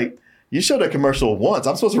 It's like, you showed that commercial once.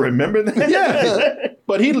 I'm supposed to remember that? Yeah.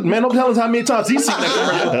 But don't tell us how many times he's seen that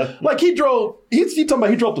commercial. Like he talking about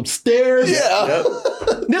he drove up stairs. Yeah.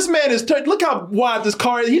 This man is, look how wide this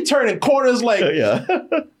car is. He's turning corners like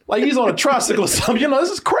like he's on a tricycle or something. This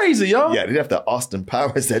is crazy, y'all. Yeah, they'd have to Austin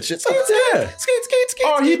Powers that shit. Yeah.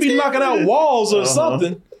 Or he'd be knocking out walls or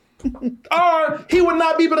something. Or he would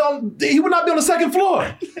not be on the second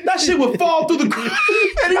floor. That shit would fall through the ground.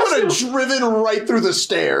 And he would have driven right through the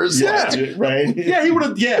stairs. Yeah. Right. Yeah, he would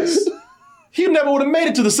have, yes. He never would have made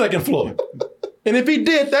it to the second floor. And if he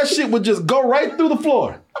did, that shit would just go right through the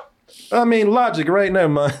floor. I mean, logic, right? Never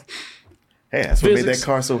mind. Hey, that's what made that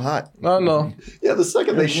car so hot. I know. Yeah, the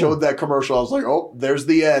second they showed that commercial, I was like, oh, there's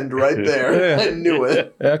the end right there. Yeah. I knew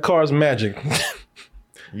it. That car's magic.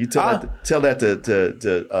 You tell that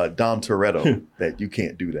to Dom Toretto that you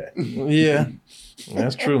can't do that. Yeah,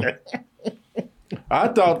 that's true. I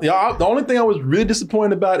thought the only thing I was really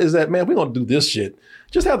disappointed about is that, man, we're gonna do this shit.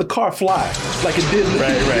 Just have the car fly like it did.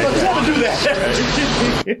 Right. Just have to do that.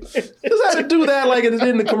 Just have to do that like it did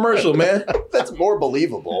in the commercial, man. That's more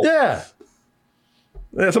believable. Yeah.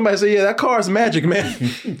 Somebody say, yeah, that car's magic, man.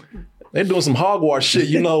 They're doing some hogwash shit,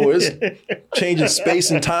 where it's changing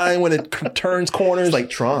space and time when it turns corners. It's like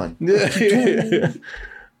Tron. Yeah.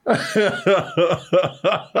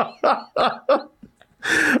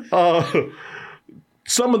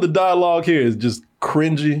 Some of the dialogue here is just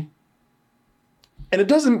cringy. And it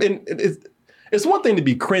doesn't, it's one thing to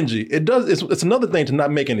be cringy. It's another thing to not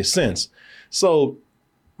make any sense. So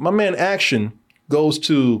my man Action goes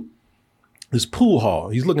to this pool hall.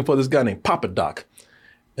 He's looking for this guy named Papa Doc.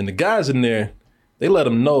 And the guys in there, they let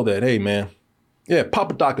him know that, hey, man, yeah,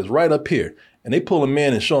 Papa Doc is right up here. And they pull him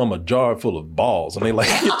in and show him a jar full of balls. And they like,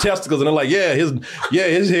 your testicles. And they're like,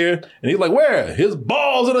 his here. And he's like, where? His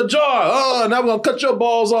balls in a jar. Oh, now we're going to cut your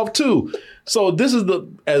balls off too. So this is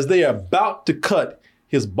as they are about to cut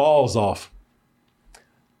his balls off,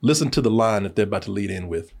 listen to the line that they're about to lead in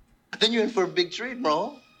with. Then you're in for a big treat,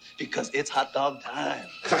 bro. Because it's hot dog time.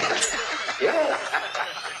 Yeah.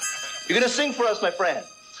 You're going to sing for us, my friend.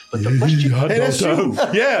 But the question... Hey, that's you.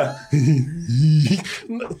 Yeah.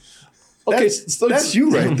 Okay, so that's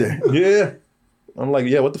you right there. Yeah. I'm like,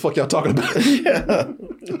 yeah, what the fuck y'all talking about? Yeah.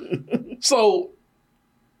 So,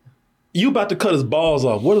 you about to cut his balls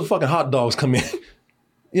off. Where do the fucking hot dogs come in?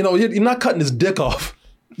 You know, you're not cutting his dick off.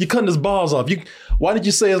 You're cutting his balls off. Why did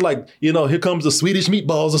you say it's like, you know, here comes the Swedish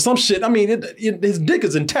meatballs or some shit? I mean, his dick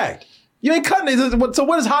is intact. You ain't cutting it. So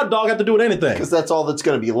what does hot dog have to do with anything? Because that's all that's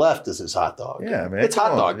going to be left is his hot dog. Yeah, man. It's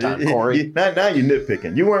hot dog time, Corey. Now you're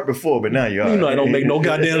nitpicking. You weren't before, but now you are. You know I don't make no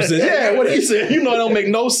goddamn sense. Yeah, what he said. You know I don't make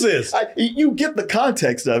no sense. You get the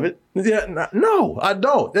context of it. Yeah, no, I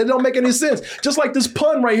don't. It don't make any sense. Just like this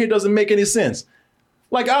pun right here doesn't make any sense.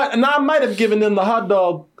 Like I might have given them the hot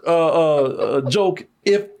dog joke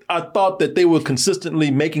if I thought that they were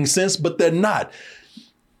consistently making sense, but they're not.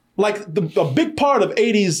 Like a big part of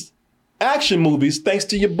 80s action movies, thanks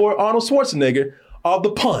to your boy Arnold Schwarzenegger, are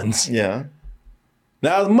the puns. Yeah.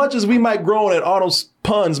 Now, as much as we might groan at Arnold's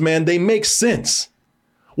puns, man, they make sense.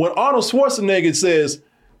 When Arnold Schwarzenegger says,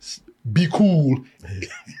 be cool,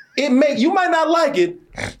 you might not like it,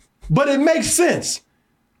 but it makes sense.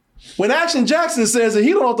 When Action Jackson says it,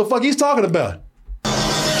 he don't know what the fuck he's talking about.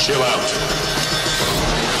 Chill out.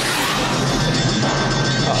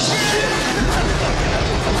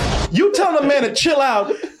 You telling a man to chill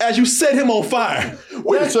out as you set him on fire.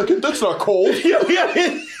 Wait a second, that's not cold.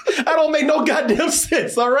 That don't make no goddamn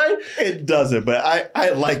sense, all right? It doesn't, but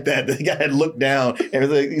I like that. The guy had looked down and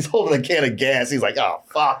he's holding a can of gas. He's like, oh,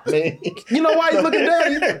 fuck, man. You know why he's looking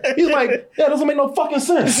down? He's like, yeah, doesn't make no fucking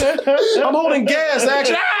sense. I'm holding gas,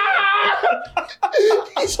 Action.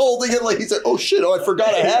 He's holding it like he said, oh shit, I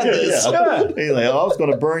forgot I had this. Yeah. He's like, I was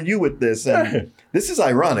going to burn you with this. And this is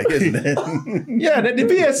ironic, isn't it? Yeah, if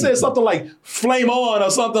he had said something like flame on or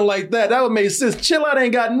something like that, that would make sense. Chill out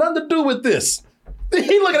ain't got nothing to do with this.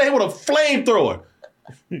 He looking at him with a flamethrower.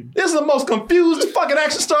 This is the most confused fucking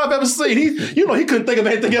action star I've ever seen. He couldn't think of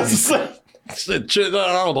anything else to say. Shit,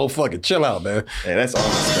 I don't know, fucking chill out, man. Hey, that's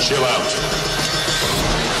awesome. Chill out.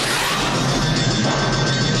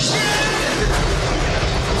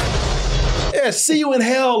 Yeah, see you in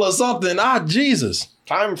hell or something. Ah, Jesus.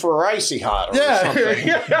 Time for icy hot or something.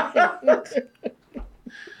 Yeah.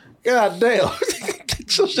 God damn.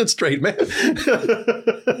 Get your shit straight, man.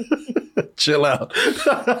 Chill out.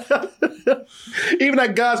 Even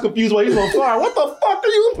that guy's confused why he's on fire. What the fuck are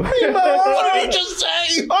you talking about? What did he just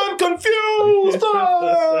say? I'm confused.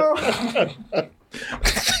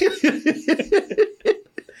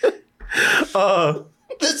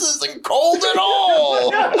 This isn't cold at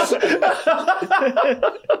all.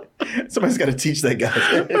 Somebody's got to teach that guy.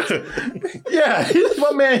 Yeah,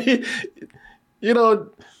 my man.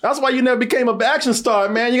 That's why you never became an action star,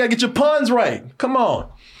 man. You got to get your puns right. Come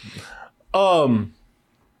on.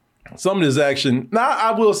 Some of this action. Now,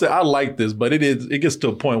 I will say I like this, but it gets to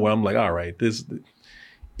a point where I'm like, all right, this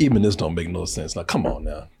don't make no sense. Now, come on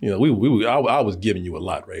now. I was giving you a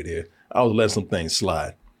lot right here. I was letting some things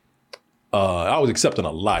slide. I was accepting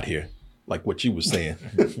a lot here, like what you were saying.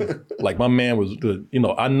 Like my man was,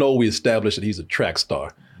 I know we established that he's a track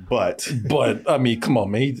star, but I mean, come on,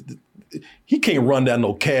 man, he can't run down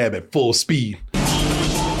no cab at full speed.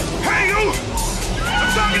 Hey, you!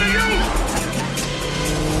 I'm talking to you!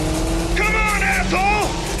 Come on, asshole!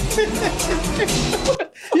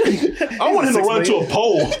 I want him to run to a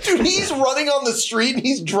pole. Dude, he's running on the street and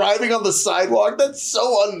he's driving on the sidewalk. That's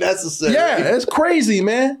so unnecessary. Yeah, it's crazy,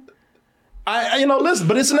 man. Listen,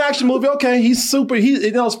 but it's an action movie. Okay, he's super.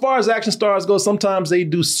 As far as action stars go, sometimes they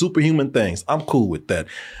do superhuman things. I'm cool with that.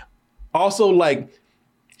 Also, like,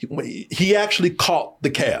 he actually caught the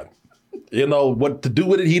cab. What to do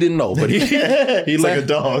with it, he didn't know. But he's like a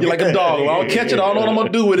dog. He's like a dog. I'll catch it. I don't know what I'm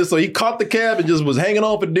going to do with it. So he caught the cab and just was hanging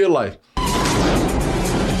on for dear life. Now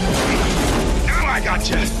I got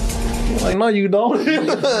you. Like, no, you don't.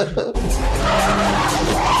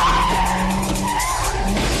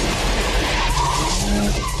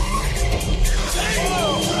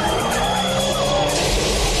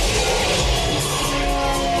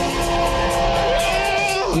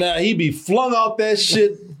 Now he be flung off that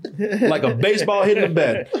shit like a baseball hitting the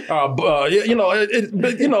bat.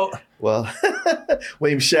 Well,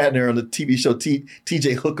 William Shatner on the TV show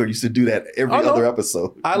T.J. Hooker used to do that every other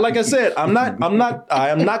episode. Like I said, I am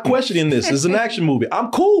not questioning this. It's an action movie.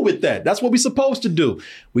 I'm cool with that. That's what we're supposed to do.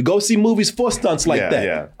 We go see movies for stunts like that.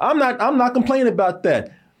 Yeah. I'm not complaining about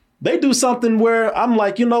that. They do something where I'm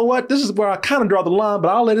like, you know what? This is where I kind of draw the line, but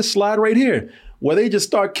I'll let it slide right here. Where they just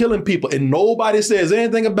start killing people and nobody says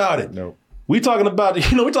anything about it. No. We're talking about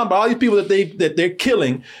all these people that they're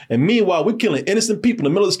killing, and meanwhile we're killing innocent people in the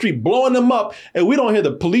middle of the street, blowing them up, and we don't hear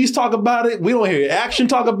the police talk about it. We don't hear action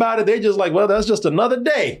talk about it. They're just like, well, that's just another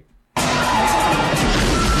day.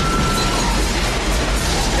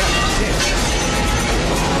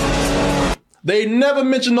 They never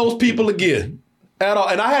mention those people again at all.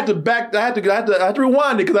 And I had to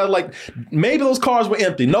rewind it because I was like, maybe those cars were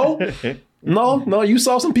empty. No, you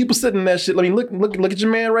saw some people sitting in that shit. I mean, look at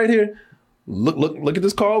your man right here. Look at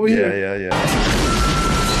this car over here. Yeah.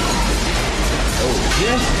 Oh,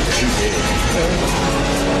 yeah.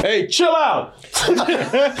 Hey, chill out.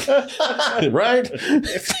 Right?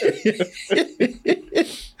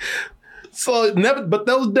 So but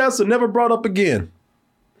those deaths are never brought up again.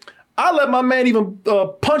 I let my man even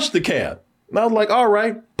punch the cab. And I was like, all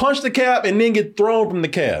right, punch the cab and then get thrown from the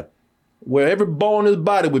cab where every bone in his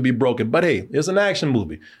body would be broken. But hey, it's an action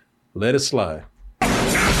movie. Let it slide.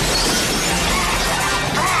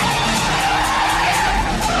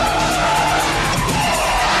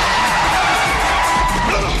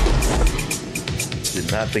 Did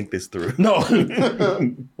not think this through. No.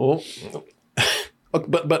 Well,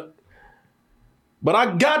 but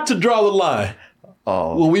I got to draw the line.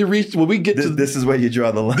 Oh, when we get to this is where you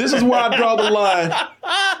draw the line. This is where I draw the line.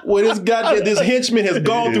 Where this henchman has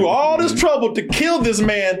gone through all this trouble to kill this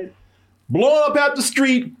man, blowing up out the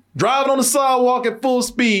street, driving on the sidewalk at full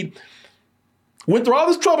speed. Went through all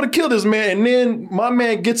this trouble to kill this man, and then my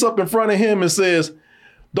man gets up in front of him and says,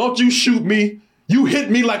 "Don't you shoot me. You hit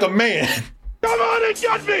me like a man." Come on and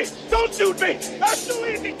get me! Don't shoot me! That's too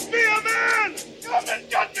easy! Be a man! Come and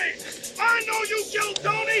get me! I know you killed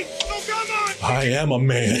Tony, so come on! I am a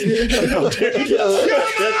man. How dare you?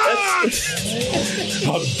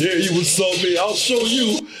 How dare you insult me? I'll show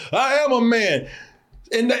you. I am a man.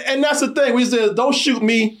 And that's the thing. We said, don't shoot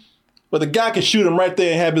me, but the guy can shoot him right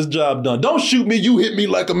there and have his job done. Don't shoot me. You hit me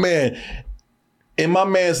like a man. And my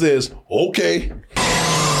man says, okay.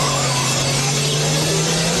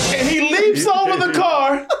 And he leaps over the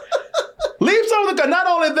car. Not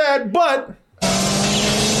only that, but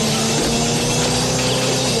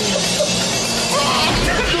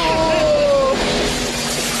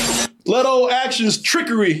let old Action's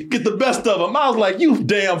trickery get the best of him. I was like, you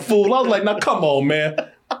damn fool. I was like, now come on, man.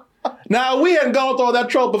 Now, we hadn't gone through all that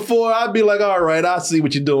trouble before. I'd be like, all right, I see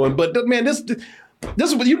what you're doing. But man, this is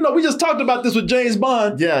what, we just talked about this with James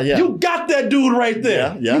Bond. Yeah. You got that dude right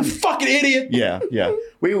there. Yeah. You fucking idiot. Yeah.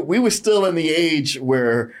 We were still in the age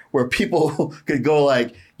where people could go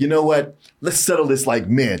like, you know what? Let's settle this like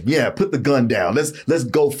men. Yeah, put the gun down. Let's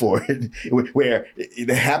go for it. Where it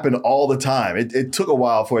happened all the time. It took a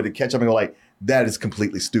while for it to catch up and go like, that is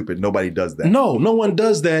completely stupid. Nobody does that. No one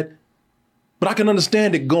does that. But I can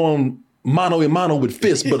understand it going mano a mano with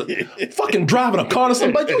fists, but fucking driving a car or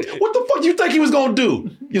something. What the fuck do you think he was gonna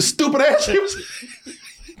do? You stupid ass.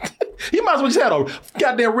 He might as well just had a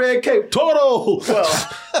goddamn red cape. Toto. Well,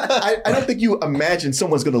 I don't think you imagine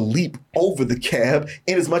someone's going to leap over the cab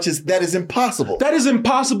in as much as that is impossible. That is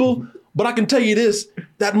impossible, but I can tell you this.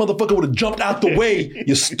 That motherfucker would have jumped out the way,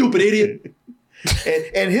 you stupid idiot.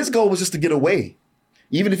 And his goal was just to get away.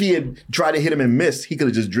 Even if he had tried to hit him and missed, he could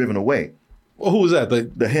have just driven away. Well, who was that?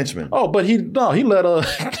 The henchman. Oh, but he let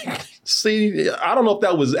see, I don't know if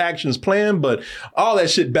that was Action's plan, but all that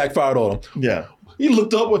shit backfired on him. Yeah. He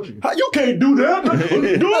looked up with, you can't do that.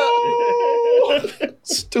 No.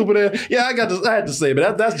 Stupid ass. Yeah, I had to say,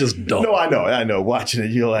 but that's just dumb. No, I know. Watching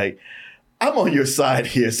it, you're like, I'm on your side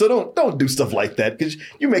here, so don't do stuff like that because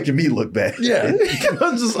you're making me look bad. Yeah, I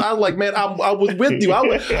was like, man, I was with you.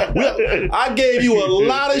 I gave you a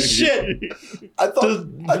lot of shit.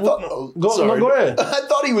 Go ahead. I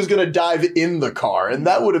thought he was going to dive in the car, and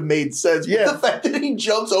that would have made sense. Yeah. But the fact that he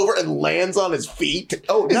jumps over and lands on his feet.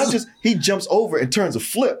 Oh, not just he jumps over and turns a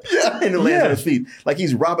flip. Yeah, and lands on his feet like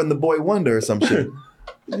he's robbing the Boy Wonder or some shit.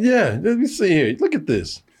 Yeah, let me see here. Look at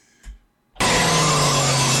this.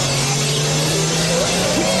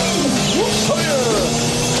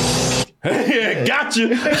 Yeah, got you.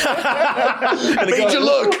 Made you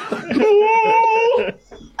look.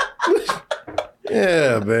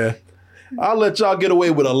 Yeah, man. I'll let y'all get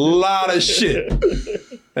away with a lot of shit.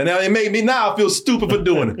 And now it made me now I feel stupid for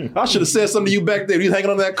doing it. I should have said something to you back there. You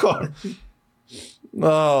hanging on that car.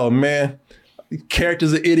 Oh, man. These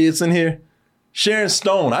characters are idiots in here. Sharon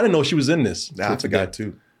Stone. I didn't know she was in this. I forgot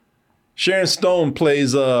too. Sharon Stone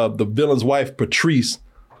plays the villain's wife, Patrice.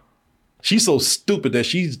 She's so stupid that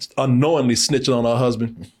she's unknowingly snitching on her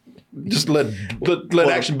husband. Just let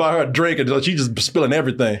Action buy her a drink and she's just spilling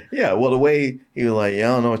everything. Yeah, well, the way he was like,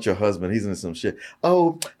 yeah, I don't know what your husband, he's into some shit.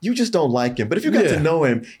 Oh, you just don't like him. But if you got to know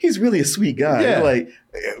him, he's really a sweet guy. Yeah. You're like,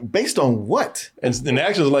 based on what? And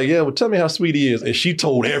Action was like, yeah, well, tell me how sweet he is. And she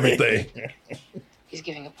told everything. He's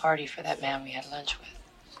giving a party for that man we had lunch with.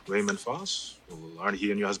 Raymond Foss? Well, aren't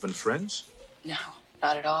he and your husband friends? No,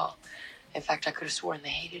 not at all. In fact, I could have sworn they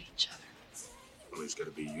hated each other. Well, he's got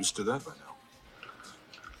to be used to that by now.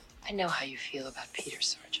 I know how you feel about Peter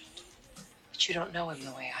Sargent, but you don't know him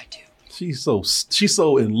the way I do. She's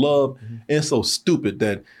so in love and so stupid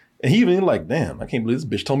that, and he even like, damn, I can't believe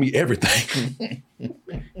this bitch told me everything.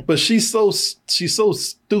 But she's so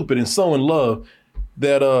stupid and so in love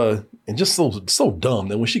that and just so dumb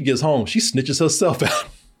that when she gets home, she snitches herself out.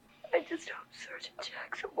 I just hope Sergeant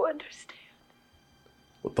Jackson will understand.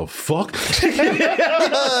 What the fuck? You're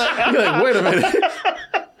like, wait a minute.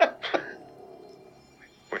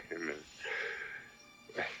 Wait a minute.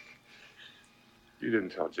 You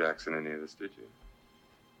didn't tell Jackson any of this, did you?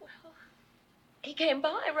 He came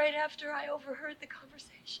by right after I overheard the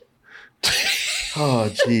conversation. Oh,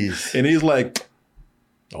 jeez. And he's like,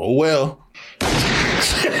 oh, well.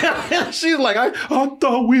 She's like, I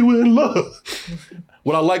thought we were in love.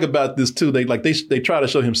 What I like about this, too, they try to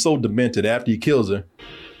show him so demented after he kills her.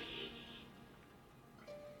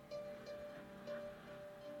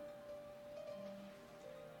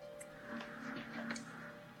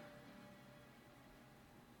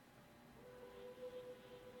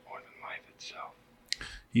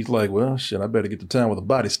 He's like, well, shit, I better get to town with the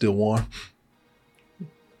body still warm.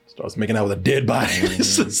 Starts making out with a dead body.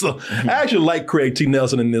 So I actually like Craig T.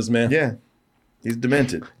 Nelson in this, man. Yeah, he's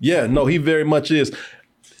demented. Yeah, no, he very much is.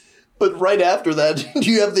 But right after that, do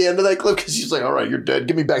you have the end of that clip? Because she's like, all right, you're dead.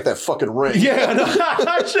 Give me back that fucking ring. Yeah, no,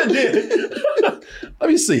 I sure did. Let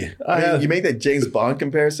me see. You made that James Bond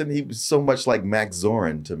comparison. He was so much like Max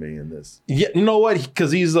Zorin to me in this. Yeah, you know what?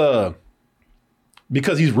 Because he's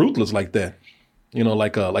ruthless like that. You know,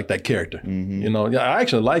 like that character. Mm-hmm. You know, yeah, I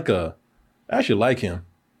actually like him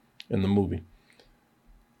in the movie.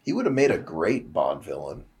 He would have made a great Bond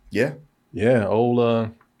villain. Yeah. Yeah, old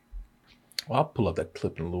well, I'll pull up that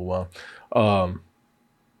clip in a little while.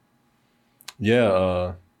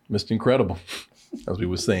 Mr. Incredible, as we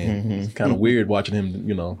were saying. Mm-hmm. It's kind of weird watching him,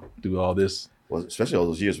 you know, do all this. Well, especially all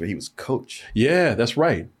those years where he was coach. Yeah, that's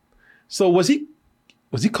right. So was he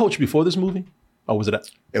coach before this movie? Or was it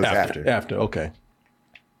after? It was after. After, okay.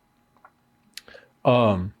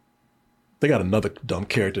 They got another dumb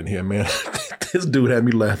character in here, man. This dude had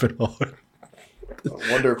me laughing hard.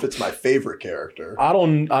 I wonder if it's my favorite character.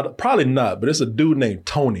 Probably not, but it's a dude named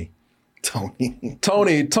Tony.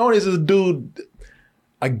 Tony's this dude.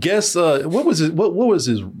 I guess what was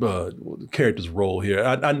his character's role here?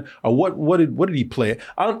 What did he play?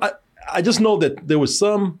 I just know that there was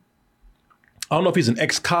some. I don't know if he's an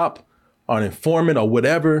ex-cop or an informant or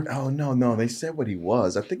whatever. Oh no! They said what he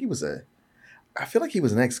was. I think he was I feel like he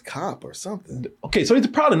was an ex-cop or something. Okay, so he's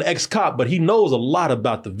probably an ex-cop, but he knows a lot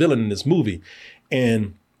about the villain in this movie.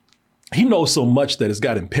 And he knows so much that it's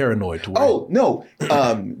got him paranoid to where... Oh, no.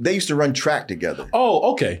 They used to run track together.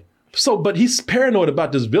 Oh, okay. So, but he's paranoid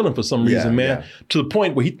about this villain for some reason, man. Yeah. To the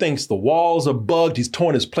point where he thinks the walls are bugged. He's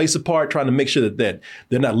torn his place apart, trying to make sure that they're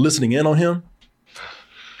not listening in on him.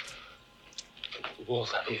 The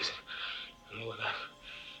walls are easy.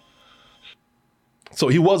 So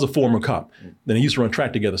he was a former cop. Then he used to run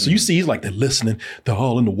track together. So you see, he's like, they're listening. They're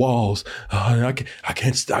all in the walls. I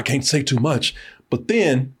can't say too much. But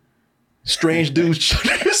then, strange dude.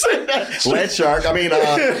 Land shark.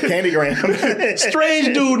 Candy Graham.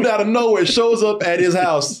 Strange dude out of nowhere shows up at his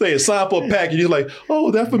house, saying, sign for a package. He's like, oh,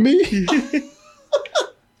 that for me?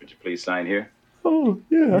 Would you please sign here? Oh,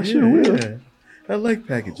 yeah, I sure will. Yeah. I like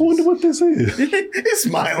packages. I wonder what this is. He's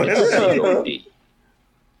smiling.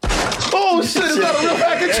 Oh shit, is that a real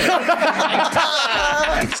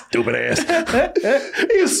package? Stupid ass.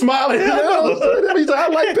 He was smiling. He's like, I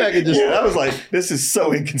like packages. Yeah, I was like, this is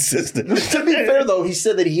so inconsistent. To be fair, though, he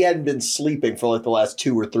said that he hadn't been sleeping for like the last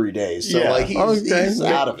 2 or 3 days. So he's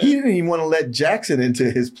out of it. He didn't even want to let Jackson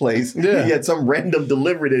into his place. Yeah. He had some random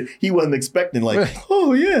delivery that he wasn't expecting. Like,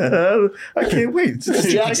 oh yeah, I can't wait.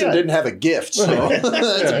 Jackson didn't have a gift, so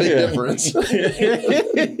that's a big difference.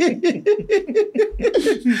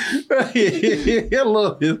 I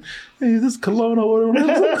love this. Hey, is this cologne or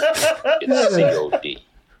whatever? It's COD.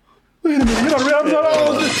 Wait a minute, you don't realize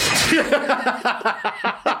all this?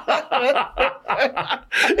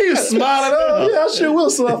 He's smiling. Oh, yeah, I sure will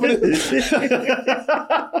soften it.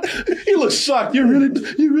 He looks shocked. You really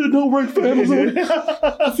don't work for Amazon?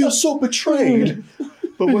 I feel so betrayed.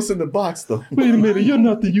 But what's in the box, though? Wait a minute, you're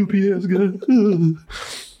not the UPS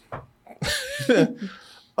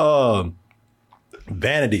guy.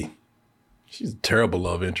 Vanity. She's a terrible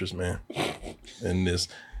love interest, man. In this.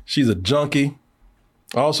 She's a junkie.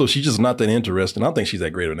 Also, she's just not that interesting. I don't think she's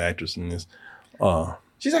that great of an actress in this.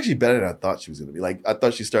 She's actually better than I thought she was going to be. Like, I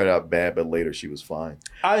thought she started out bad, but later she was fine.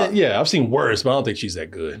 I've seen worse, but I don't think she's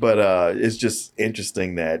that good. But it's just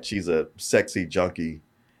interesting that she's a sexy junkie,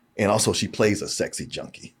 and also she plays a sexy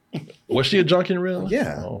junkie. Was she a junkie in real life?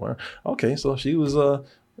 Yeah. Oh, well, okay, so she was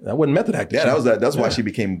that wasn't method acting. Yeah, that's why she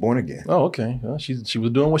became born again. Oh, okay. Well, she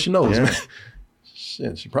was doing what she knows. Yeah.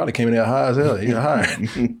 Shit, she probably came in there high as hell. He got hired.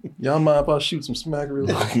 Y'all mind if I shoot some smack real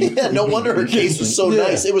quick? Yeah, no wonder her case was so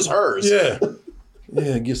nice. It was hers. Yeah.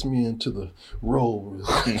 Yeah, it gets me into the role.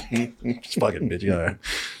 Fucking bitch. All right.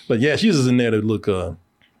 But yeah, she was in there to look,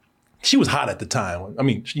 she was hot at the time. I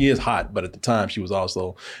mean, she is hot, but at the time she was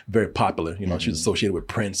also very popular. You know, she was associated with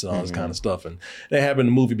Prince and all this kind of stuff. And they have her in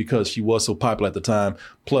the movie because she was so popular at the time.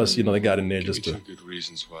 Plus, you know, they got in there just to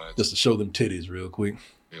show them titties real quick.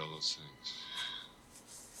 All those things.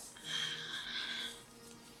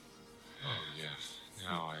 Oh, yeah.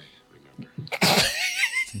 Now I remember.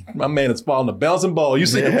 My man is falling a bouncing ball. You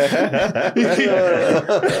see him?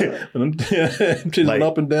 Like,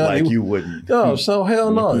 up and down. Like you wouldn't. Oh, so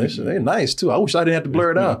hell no. They're nice too. I wish I didn't have to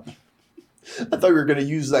blur it out. I thought we were going to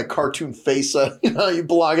use that cartoon face. You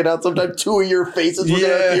block it out sometimes. Two of your faces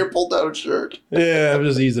with your pulled down shirt. Yeah, it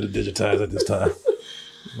was easy to digitize at this time.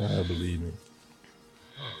 Believe me.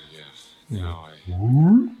 Oh, yeah. Now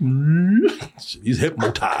He's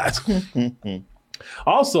hypnotized.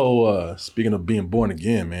 Also, speaking of being born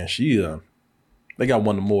again, man, they got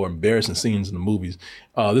one of the more embarrassing scenes in the movies.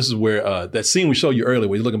 This is where that scene we showed you earlier,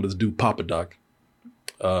 where you're looking at this dude Papa Doc,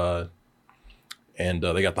 and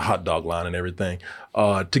they got the hot dog line and everything.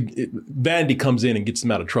 Vanity comes in and gets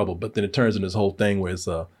him out of trouble, but then it turns into this whole thing where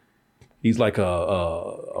he's like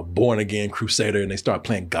a born again crusader, and they start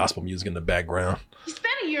playing gospel music in the background. He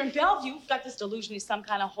spent a year in Bellevue. Got this delusion he's some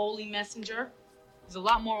kind of holy messenger. He's a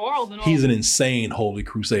lot more oral than all. He's an insane holy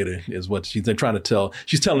crusader, is what she's trying to tell.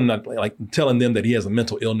 She's telling them that he has a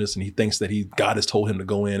mental illness, and he thinks that God has told him to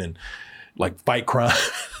go in and like fight crime.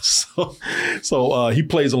 so he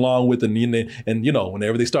plays along with it, and you know,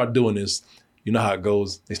 whenever they start doing this, you know how it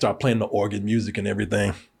goes. They start playing the organ music and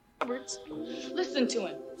everything. Roberts, listen to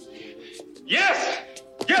him. Yes,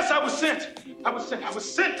 I was sent. I was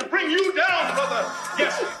sent to bring you down, brother.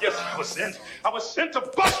 Yes, I was sent. I was sent to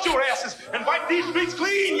bust your asses and wipe these streets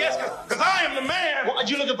clean. Yes, because I am the man. What are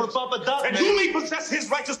you looking for, Papa Doc? And you may possess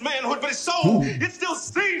his righteous manhood, but his soul, it still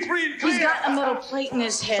stays free and clear. He's got a metal plate in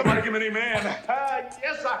his head. Somebody give me an amen.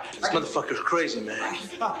 Yes, This motherfucker's crazy, man.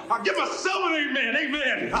 I give myself an amen.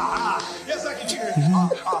 Amen. Yes, I can hear it.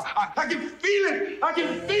 I can feel it. I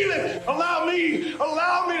can feel it. Allow me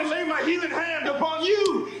to lay my healing hand upon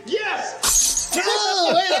you. Yes.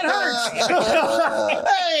 Oh, it hurts.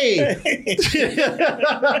 Hey!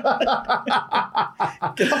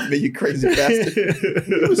 Get off me, you crazy bastard.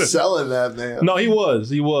 He was selling that, man. No, he was.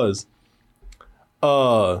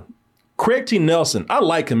 Craig T. Nelson, I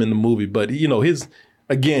like him in the movie, but you know, he is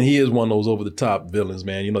one of those over the top villains,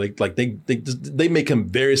 man. You know, they make him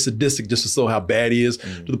very sadistic just to show how bad he is,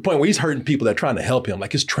 to the point where he's hurting people that are trying to help him,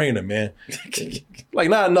 like his trainer, man. Like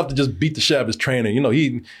not enough to just beat the shit out of his trainer. You know,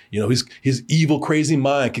 his evil, crazy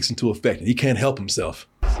mind kicks into effect, and he can't help himself.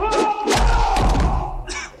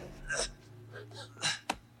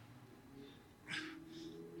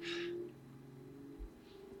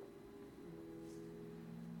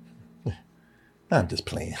 I'm just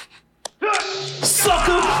playing.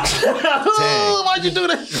 Sucker! Oh, why'd you do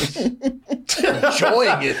that?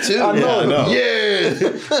 Enjoying it too. I know. Yeah.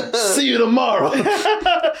 See you tomorrow.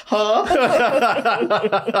 Huh?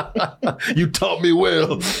 You taught me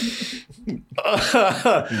well.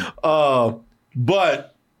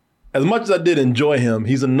 But as much as I did enjoy him,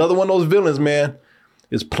 he's another one of those villains, man.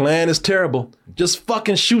 His plan is terrible. Just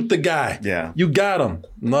fucking shoot the guy. Yeah. You got him.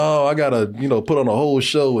 No, I gotta, put on a whole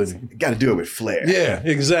show and you gotta do it with flair. Yeah,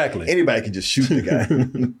 exactly. Anybody can just shoot the guy. How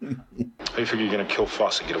do you figure you're gonna kill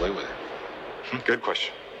Foss and get away with it? Good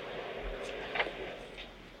question.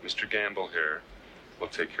 Mr. Gamble here will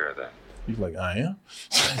take care of that. He's like, I am?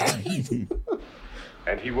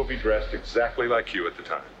 And he will be dressed exactly like you at the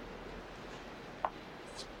time.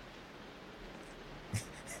 To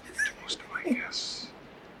most of my guests,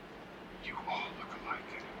 you all look alike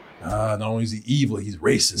anyway. Not only is he evil, he's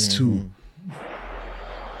racist too.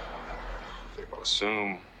 They will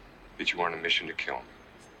assume that you were on a mission to kill him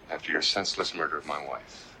after your senseless murder of my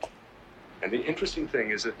wife. And the interesting thing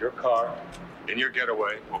is that your car in your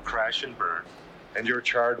getaway will crash and burn, and your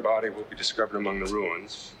charred body will be discovered among the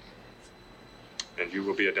ruins, and you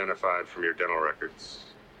will be identified from your dental records,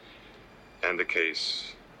 and the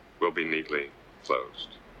case will be neatly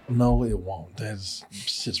closed. No, it won't. That's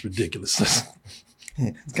just ridiculous.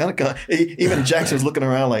 It's kind of even Jackson's looking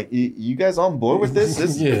around like, you guys on board with this?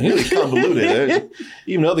 This is really convoluted.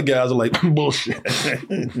 Even other guys are like, bullshit.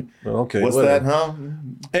 Okay, what's whatever. that, huh?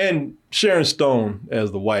 And Sharon Stone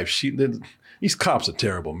as the wife, these cops are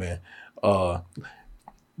terrible, man.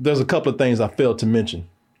 There's a couple of things I failed to mention.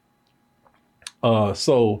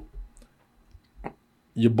 So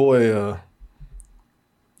your boy,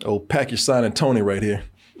 old package signing Tony right here.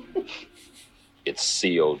 It's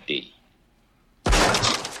COD.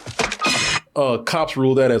 Cops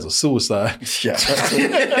rule that as a suicide. Yeah.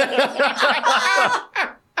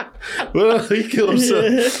 Well, he killed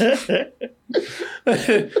himself.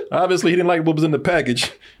 Obviously, he didn't like what was in the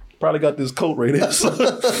package. Probably got this coat right here.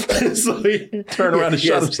 So he turned around and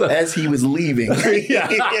shot himself. As he was leaving, he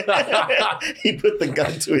put the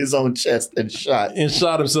gun to his own chest and shot. And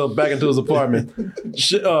shot himself back into his apartment.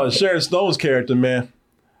 Sharon Stone's character, man,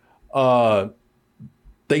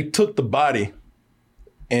 they took the body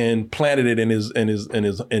and planted it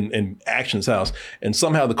in Action's house, and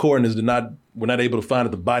somehow the coroners were not able to find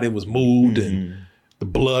that the body was moved and the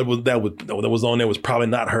blood that was on there was probably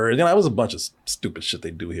not hers. You know, it was a bunch of stupid shit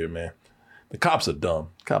they do here, man. The cops are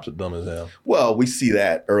dumb. Cops are dumb as hell. Well, we see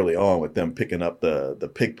that early on with them picking up the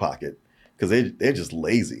pickpocket because they're just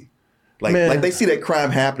lazy. Like they see that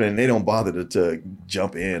crime happening and they don't bother to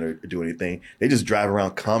jump in or do anything. They just drive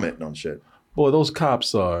around commenting on shit. Boy, those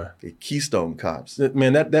cops are Keystone cops.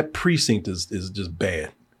 Man, that precinct is just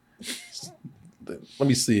bad. Let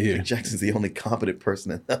me see here. Jackson's the only competent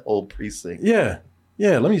person in that whole precinct. Yeah.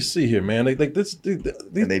 Let me see here, man. And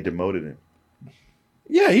they demoted him.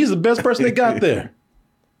 Yeah, he's the best person they got there.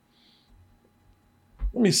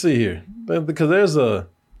 Let me see here, because there's a.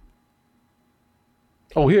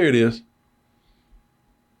 Oh, here it is.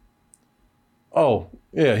 Oh,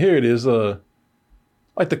 yeah, here it is.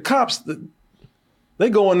 Like the cops, they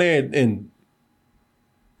go in there and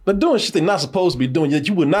they're doing shit they're not supposed to be doing that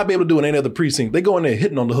you would not be able to do in any other precinct. They go in there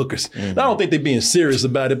hitting on the hookers. Mm-hmm. I don't think they're being serious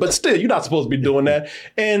about it, but still, you're not supposed to be doing that.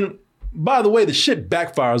 And by the way, the shit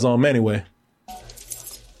backfires on them anyway.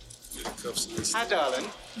 Hi, darling.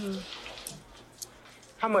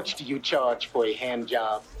 How much do you charge for a hand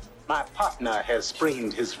job? My partner has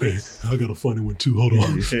sprained his wrist. I got a funny one too. Hold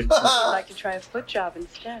on. I'd like to try a foot job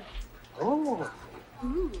instead. Oh.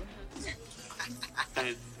 Ooh.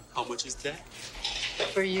 And how much is that?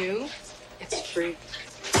 For you, it's free.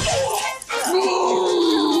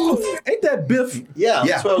 Ain't that Biff? Yeah,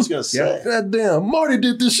 that's what I was gonna say. God damn, Marty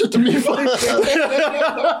did this shit to me. Why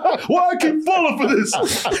I keep falling for this?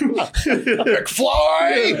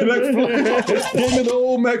 McFly! Give me the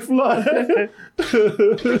old McFly.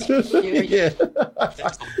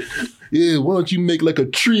 Yeah, why don't you make like a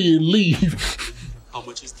tree and leave? How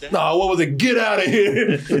much is that? Nah, what was it? Get out of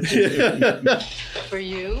here. For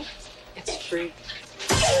you, it's free.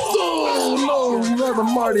 Oh, no, never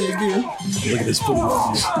Marty again. Look at this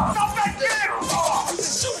football.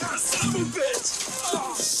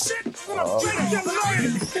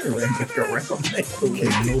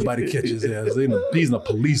 Can't nobody catch his ass. He's in a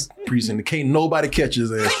police precinct. Can't nobody catch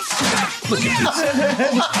his ass. Look at this.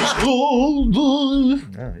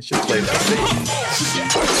 I should play that.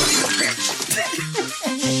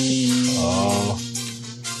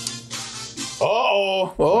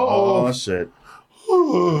 Oh shit.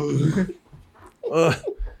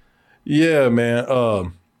 Yeah, man.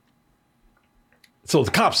 So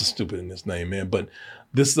the cops are stupid in this name, man. But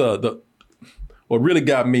this, what really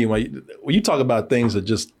got me when you talk about things that are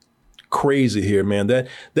just crazy here, man.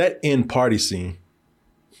 That end party scene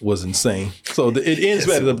was insane. So it ends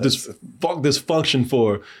with this function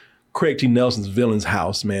for Craig T. Nelson's villain's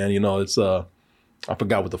house, man. You know, it's I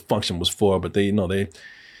forgot what the function was for, but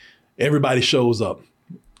everybody shows up.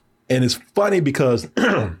 And it's funny because,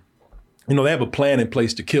 they have a plan in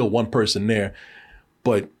place to kill one person there,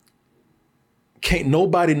 but can't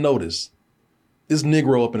nobody notice this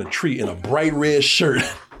Negro up in a tree in a bright red shirt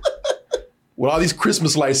with all these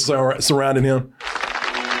Christmas lights surrounding him.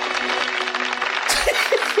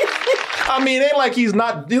 I mean, it ain't like it's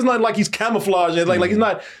not like he's camouflaged. It's like he's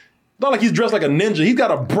not like he's dressed like a ninja. He's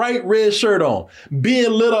got a bright red shirt on,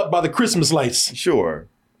 being lit up by the Christmas lights. Sure.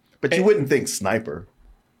 But you wouldn't think sniper.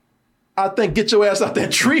 I think get your ass out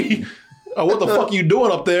that tree. What the fuck are you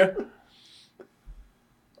doing up there?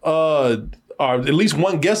 or at least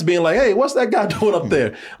one guest being like, hey, what's that guy doing up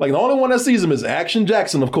there? Like the only one that sees him is Action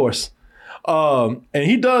Jackson, of course. And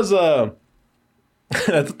he does, I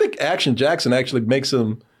think Action Jackson actually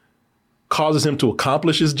causes him to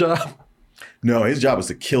accomplish his job. No, his job is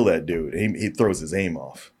to kill that dude. He throws his aim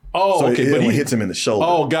off. Oh, so okay. But he hits him in the shoulder.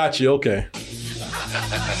 Oh, gotcha. Okay.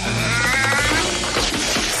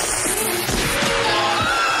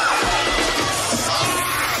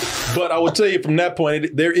 But I will tell you from that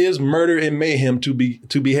point, there is murder and mayhem to be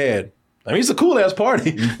had. I mean, it's a cool ass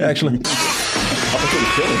party, actually. Yeah.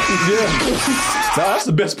 No, that's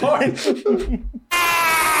the best part.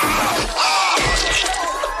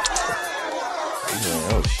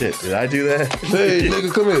 Oh shit! Did I do that? Hey,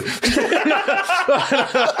 nigga, come here.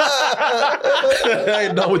 I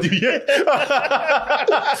ain't done with you yet.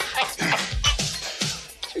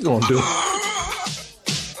 What you gonna do?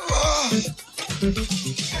 Don't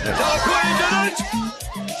play Dylan!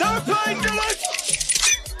 Don't play Dylan!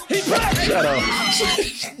 He's back! Shut up.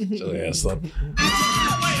 Shut your ass up.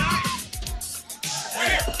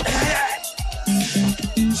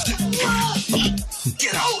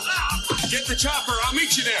 Get out! Get the chopper, I'll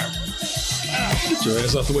meet you there. Get your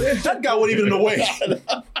ass out the way. That guy wasn't even in the way.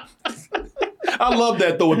 I love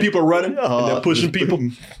that though when people are running and they're pushing people.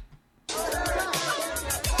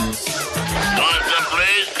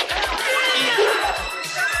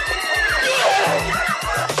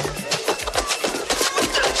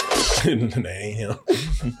 That ain't him.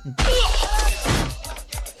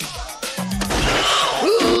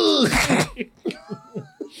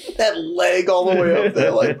 That leg all the way up there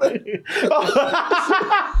like that.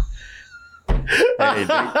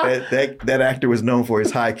 Hey, that actor was known for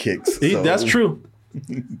his high kicks. So. That's true.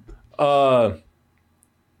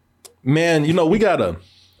 Man, you know,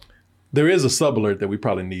 there is a sub alert that we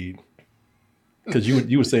probably need. Because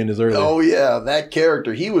you were saying this earlier. Oh yeah, that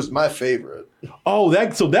character. He was my favorite. Oh,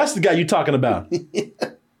 so that's the guy you're talking about. Yeah.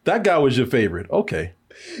 That guy was your favorite. Okay.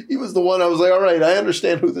 He was the one I was like, all right, I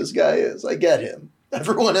understand who this guy is. I get him.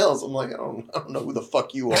 Everyone else, I'm like, I don't know who the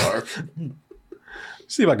fuck you are.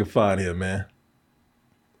 See if I can find him, man.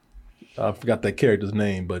 I forgot that character's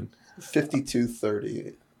name, but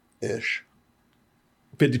 5230-ish.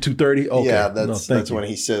 5230? Okay. Yeah, that's when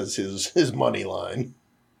he says his money line.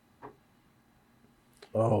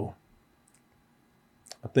 Oh.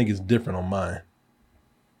 I think it's different on mine.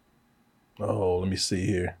 Oh, let me see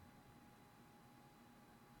here.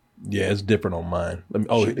 Yeah, it's different on mine.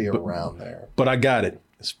 Should be around there. But I got it.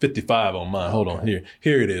 It's 55 on mine. Hold on.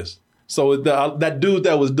 Here it is. So that dude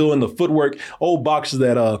that was doing the footwork, old boxers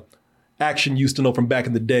that Action used to know from back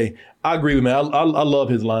in the day. I agree with him, man. I love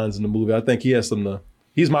his lines in the movie. I think he has some.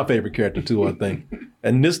 He's my favorite character too, I think.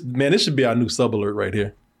 And this should be our new sub alert right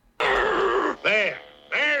here.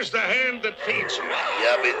 There's the hand that feeds you.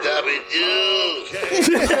 Yabby dabby doo.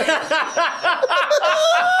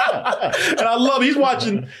 And I love he's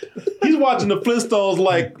watching the Flintstones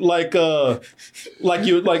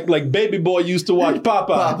like Baby Boy used to watch Popeye.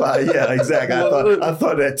 Popeye, yeah, exactly. I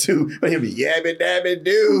thought that too. But he'd be yabby dabby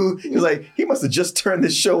doo. He was like, he must have just turned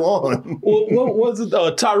this show on. Well, what was it?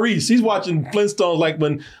 Tyrese. He's watching Flintstones like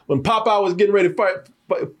when Popeye was getting ready to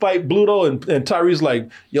fight Bluto and Tyrese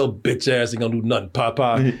like, yo, bitch ass ain't gonna do nothing,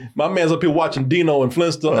 Popeye. My man's up here watching Dino and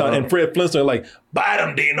Flintstone and Fred Flintstone like, bite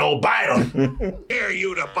him, Dino, bite him. Dare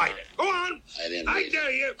you to bite it. Go on. I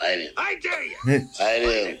dare you. I dare you.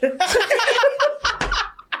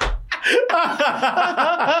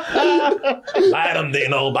 Bite him,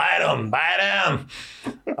 Dino, bite him.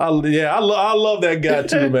 I love that guy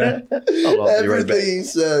too, man. Everything he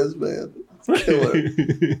says, man. Killer.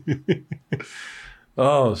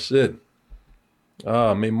 Oh shit!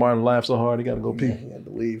 Made Martin laugh so hard he got to go pee. Yeah, he had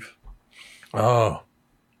to leave. Oh,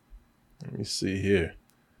 let me see here.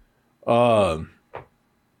 Yeah,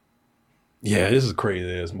 this is a crazy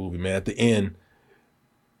ass movie, man. At the end,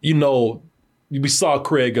 you know, we saw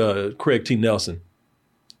Craig T. Nelson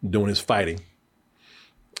doing his fighting,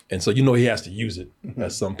 and so you know he has to use it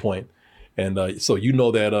at some point, and so you know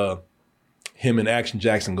that him and Action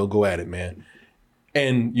Jackson go at it, man.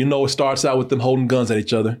 And, you know, it starts out with them holding guns at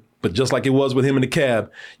each other. But just like it was with him in the cab,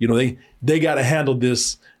 you know, they got to handle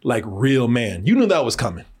this like real man. You knew that was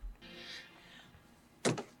coming.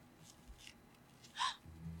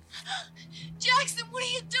 Jackson, what are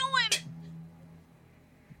you doing?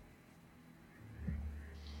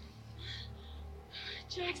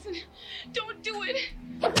 Jackson, don't do it.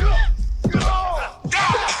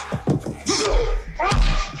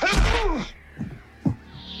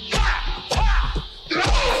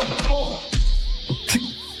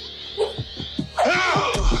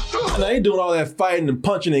 And they doing all that fighting and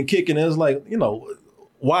punching and kicking. And it's like, you know,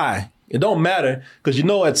 why? It don't matter, because you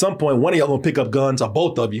know at some point one of y'all gonna pick up guns, or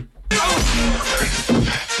both of you.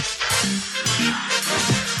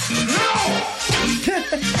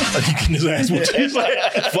 He getting his ass whooped. He's like,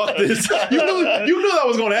 fuck this. You knew that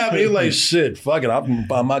was gonna happen. He's like, shit, fuck it, I'm gonna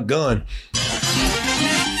buy my gun.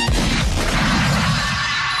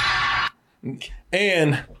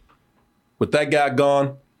 And with that guy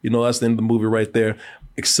gone, you know, that's the end of the movie right there.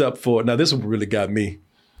 Except for, now this one really got me.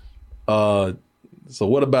 So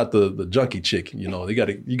what about the junkie chick? You know,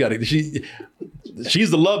 she's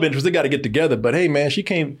the love interest. They got to get together. But hey, man, she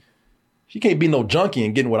can't be no junkie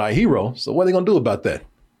and getting with our hero. So what are they gonna do about that?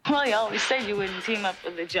 Well, you always said you wouldn't team up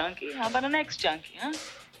with a junkie. How about an ex-junkie, huh?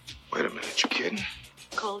 Wait a minute, you kidding?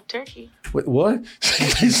 Cold turkey. Wait, what?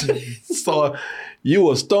 So you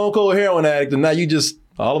a stone cold heroin addict, and now you just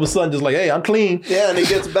all of a sudden just like, hey, I'm clean. Yeah, and it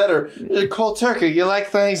gets better. Cold turkey. You like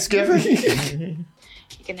Thanksgiving? You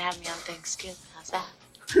can have me on Thanksgiving. How's that?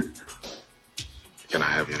 Can I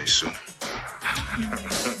have you any sooner?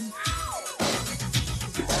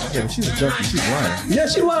 Yeah, she's a junkie. She's lying. Yeah,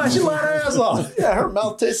 she lying. She lying her ass off. Yeah, her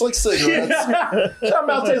mouth tastes like cigarettes. Her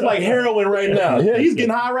mouth tastes like heroin right now. Yeah, he's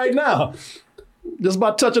getting high right now. Just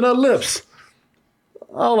by touching her lips.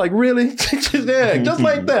 Oh, like, really? Yeah, just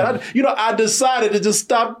like that. I decided to just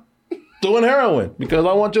stop doing heroin because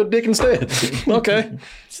I want your dick instead. Okay.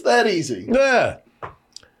 It's that easy. Yeah.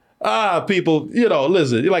 People,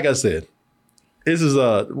 listen, like I said, this is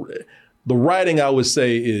the writing, I would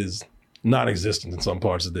say, is non-existent in some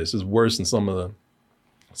parts of this. It's worse than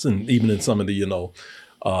even in some of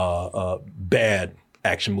the, bad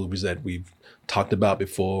action movies that we've talked about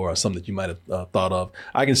before, or some that you might have thought of.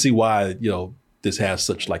 I can see why, this has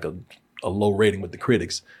such like a low rating with the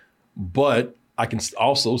critics, but I can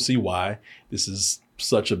also see why this is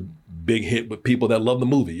such a big hit with people that love the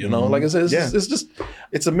movie. Like I said,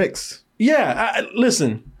 it's a mix. Yeah,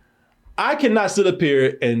 listen, I cannot sit up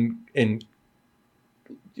here and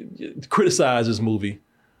criticize this movie,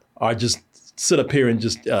 or just sit up here and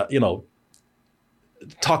just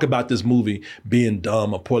talk about this movie being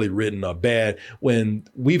dumb or poorly written or bad, when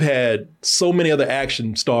we've had so many other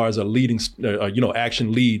action stars or leading,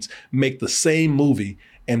 action leads make the same movie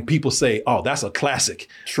and people say, oh, that's a classic.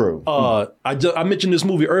 True. I mentioned this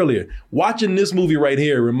movie earlier. Watching this movie right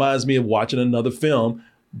here reminds me of watching another film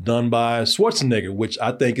done by Schwarzenegger, which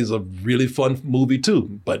I think is a really fun movie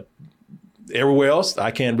too. But everywhere else, I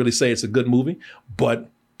can't really say it's a good movie, but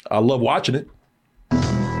I love watching it.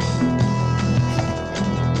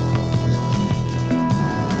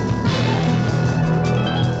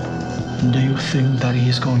 Do you think that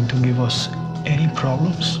he's going to give us any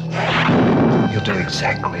problems? You'll do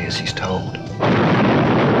exactly as he's told.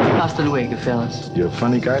 Hasta luego, fellas. You're a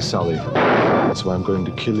funny guy, Sully. That's why I'm going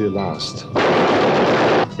to kill you last. Are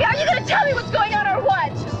you going to tell me what's going on or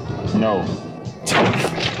what? No.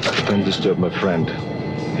 Don't disturb my friend.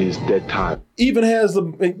 He's dead tired. Even has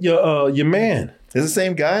your man. Is the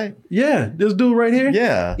same guy? Yeah, this dude right here.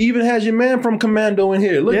 Yeah. Even has your man from Commando in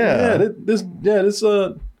here. Look, this.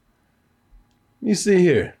 Let me see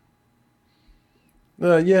here.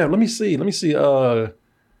 Let me see. It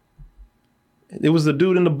was the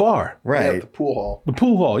dude in the bar. Right. Yeah, the pool hall. The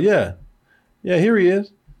pool hall, yeah. Yeah, here he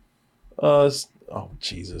is. Oh,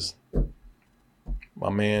 Jesus. My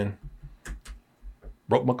man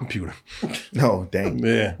broke my computer. No, dang.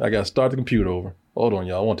 Yeah, I got to start the computer over. Hold on,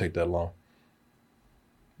 y'all. It won't take that long.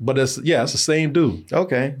 But it's the same dude.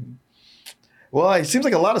 Okay. Well, it seems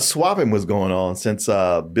like a lot of swapping was going on since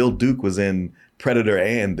Bill Duke was in Predator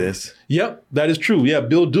and this. Yep, that is true. Yeah,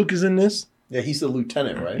 Bill Duke is in this. Yeah, he's the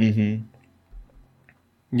lieutenant, right? Mm-hmm.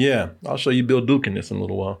 Yeah, I'll show you Bill Duke in this in a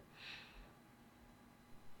little while.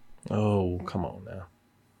 Oh, come on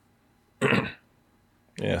now.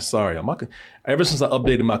 Yeah, sorry. Ever since I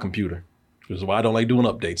updated my computer, which is why I don't like doing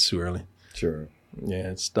updates too early. Sure. Yeah,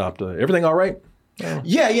 it stopped. Everything all right?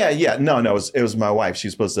 Yeah. No, it was my wife. She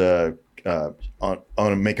was supposed to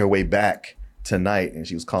make her way back tonight, and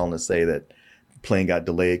she was calling to say that the plane got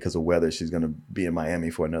delayed because of weather. She's going to be in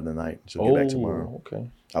Miami for another night. She'll get back tomorrow. Okay.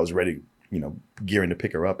 I was ready, gearing to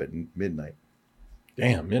pick her up at midnight.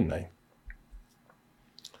 Damn, midnight.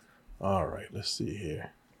 All right, let's see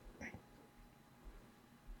here.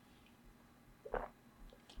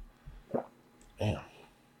 Damn.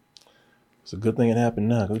 It's a good thing it happened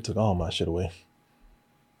now because it took all my shit away.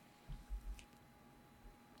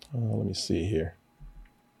 Let me see here.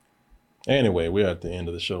 Anyway, we're at the end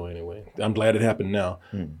of the show anyway. I'm glad it happened now.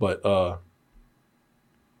 But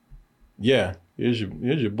yeah, here's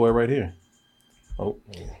your boy right here. Oh,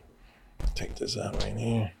 take this out right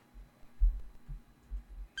here.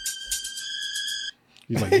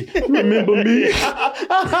 He's like, you remember me?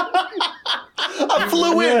 I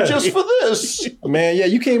flew in just for this. Man, yeah,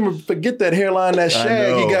 you can't even forget that hairline, that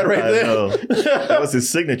shag he got right there. Know. That was his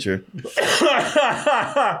signature.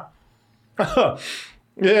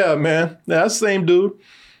 Yeah, man. That's the same dude.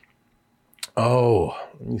 Oh,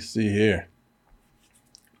 let me see here.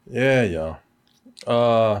 Yeah, y'all.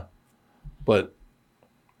 But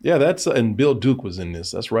yeah, that's and Bill Duke was in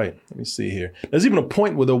this. That's right. Let me see here. There's even a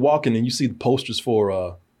point where they're walking and you see the posters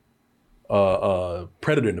for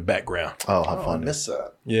Predator in the background. Oh, how fun! I miss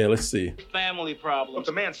that. Yeah, let's see. Family problems. Look,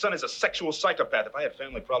 the man's son is a sexual psychopath. If I had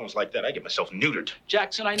family problems like that, I'd get myself neutered.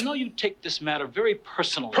 Jackson, I know you take this matter very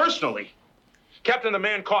personally. Personally? Captain, the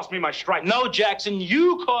man cost me my stripes. No, Jackson,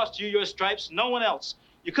 you cost you your stripes, no one else.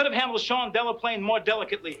 You could have handled Sean Delaplane more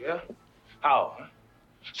delicately. Yeah? How?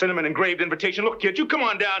 Send him an engraved invitation. Look, kid, you come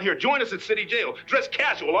on down here. Join us at City Jail. Dress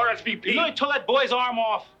casual, RSVP. You know he tore that boy's arm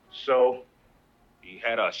off. So, he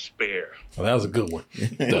had a spare. Well, that was a good one.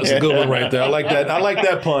 That's a good one right there. I like that. I like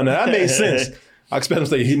that pun. That made sense. I expect him to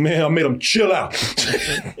say, man, I made him chill out.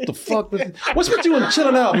 What the fuck? What's with you and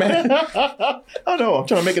chilling out, man? I don't know. I'm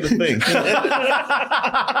trying to make it a thing.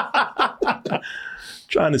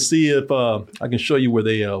 Trying to see if I can show you where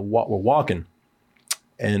they were walking.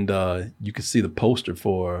 And you can see the poster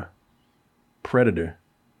for Predator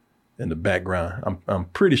in the background. I'm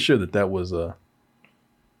pretty sure that was an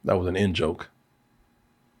in joke.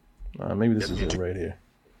 Maybe this is it right here.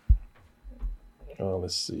 Oh,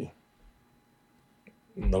 let's see.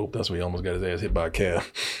 Nope, that's where he almost got his ass hit by a cab.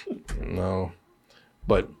 No.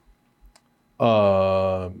 But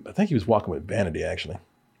I think he was walking with Vanity, actually.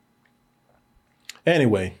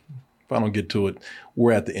 Anyway, if I don't get to it,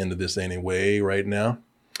 we're at the end of this anyway right now.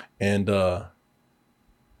 And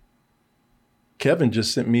Kevin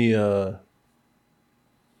just sent me a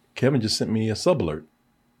sub alert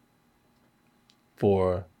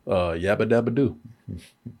for Yabba Dabba Doo.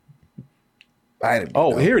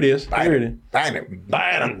 Oh, here it is. Here it is. Bite him,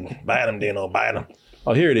 Dino, bite him.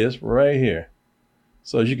 Oh, here it is, right here.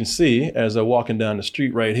 So as you can see, as I'm walking down the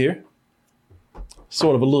street right here,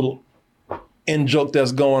 sort of a little in joke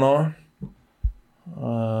that's going on.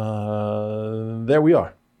 There we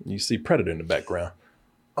are. You see Predator in the background.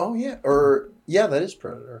 Oh, yeah. Yeah, that is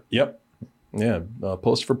Predator. Yep. Yeah,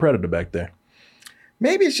 poster for Predator back there.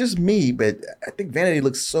 Maybe it's just me, but I think Vanity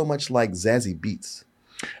looks so much like Zazie Beetz.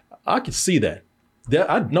 I can see that.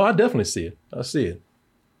 I definitely see it. I see it.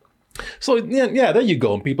 So yeah, there you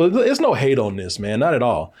go, people. There's no hate on this, man, not at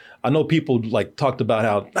all. I know people like talked about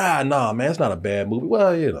how nah, man, it's not a bad movie.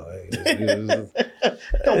 Well, you know,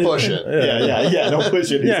 don't push it. Yeah, don't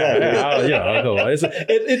push it.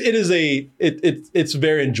 It's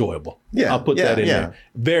very enjoyable. Yeah, I'll put that in there.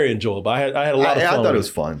 Very enjoyable. I had a lot of fun. I thought it was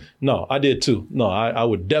fun. No, I did too. No, I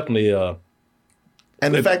would definitely.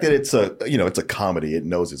 And the fact that it's a comedy, it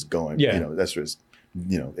knows it's going. Yeah, that's just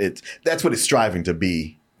that's what it's striving to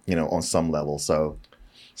be. On some level. So,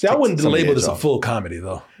 see, I wouldn't label this a full comedy,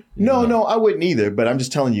 though. No, I wouldn't either. But I'm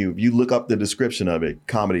just telling you, if you look up the description of it,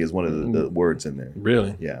 comedy is one of the words in there.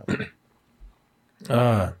 Really? Yeah.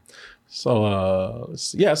 It's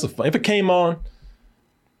fun. If it came on,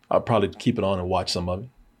 I'd probably keep it on and watch some of it.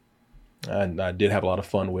 And I did have a lot of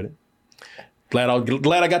fun with it. Glad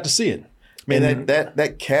I got to see it. Man,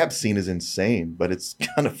 that cab scene is insane, but it's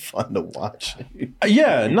kind of fun to watch.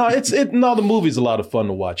 Yeah, the movie's a lot of fun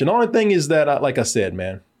to watch. And the only thing is that, like I said,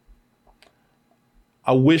 man,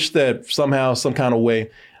 I wish that somehow, some kind of way,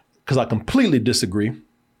 because I completely disagree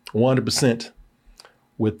 100%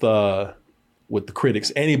 with the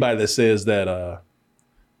critics. Anybody that says that, let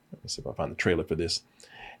me see if I find the trailer for this.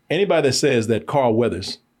 Anybody that says that Carl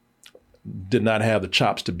Weathers did not have the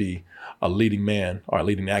chops to be a leading man or a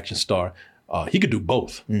leading action star, he could do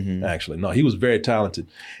both, actually. No, he was very talented.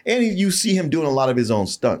 And you see him doing a lot of his own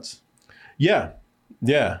stunts. Yeah,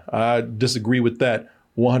 I disagree with that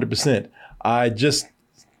 100%. I just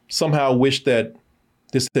somehow wish that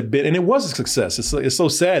this had been, and it was a success. It's so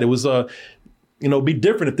sad. It was, be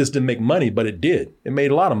different if this didn't make money, but it did. It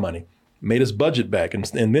made a lot of money. Made its budget back and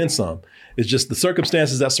then some. It's just the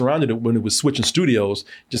circumstances that surrounded it when it was switching studios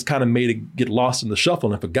just kind of made it get lost in the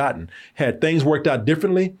shuffle and forgotten. Had things worked out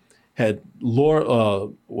differently, had Lorimer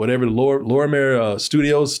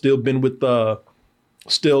Studios still been with, had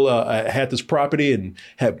this property and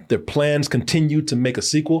had their plans continued to make a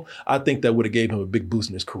sequel, I think that would have gave him a big boost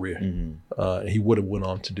in his career. He would have went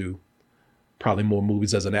on to do probably more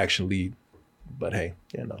movies as an action lead. But hey,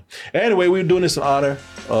 Anyway, we're doing this in honor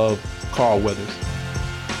of Carl Weathers.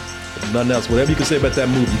 If nothing else, whatever you can say about that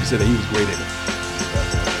movie, you can say that he was great in it.